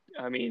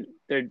 I mean,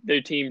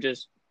 their team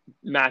just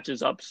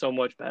matches up so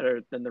much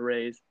better than the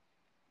Rays.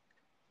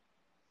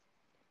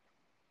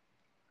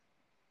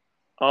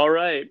 All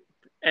right.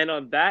 And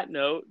on that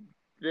note,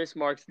 this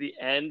marks the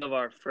end of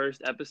our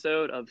first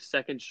episode of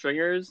Second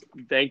Stringers.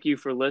 Thank you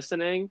for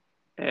listening,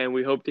 and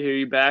we hope to hear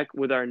you back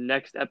with our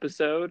next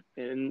episode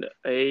in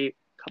a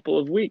couple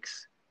of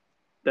weeks.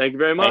 Thank you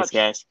very Thanks, much.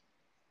 guys.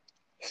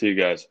 See you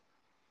guys.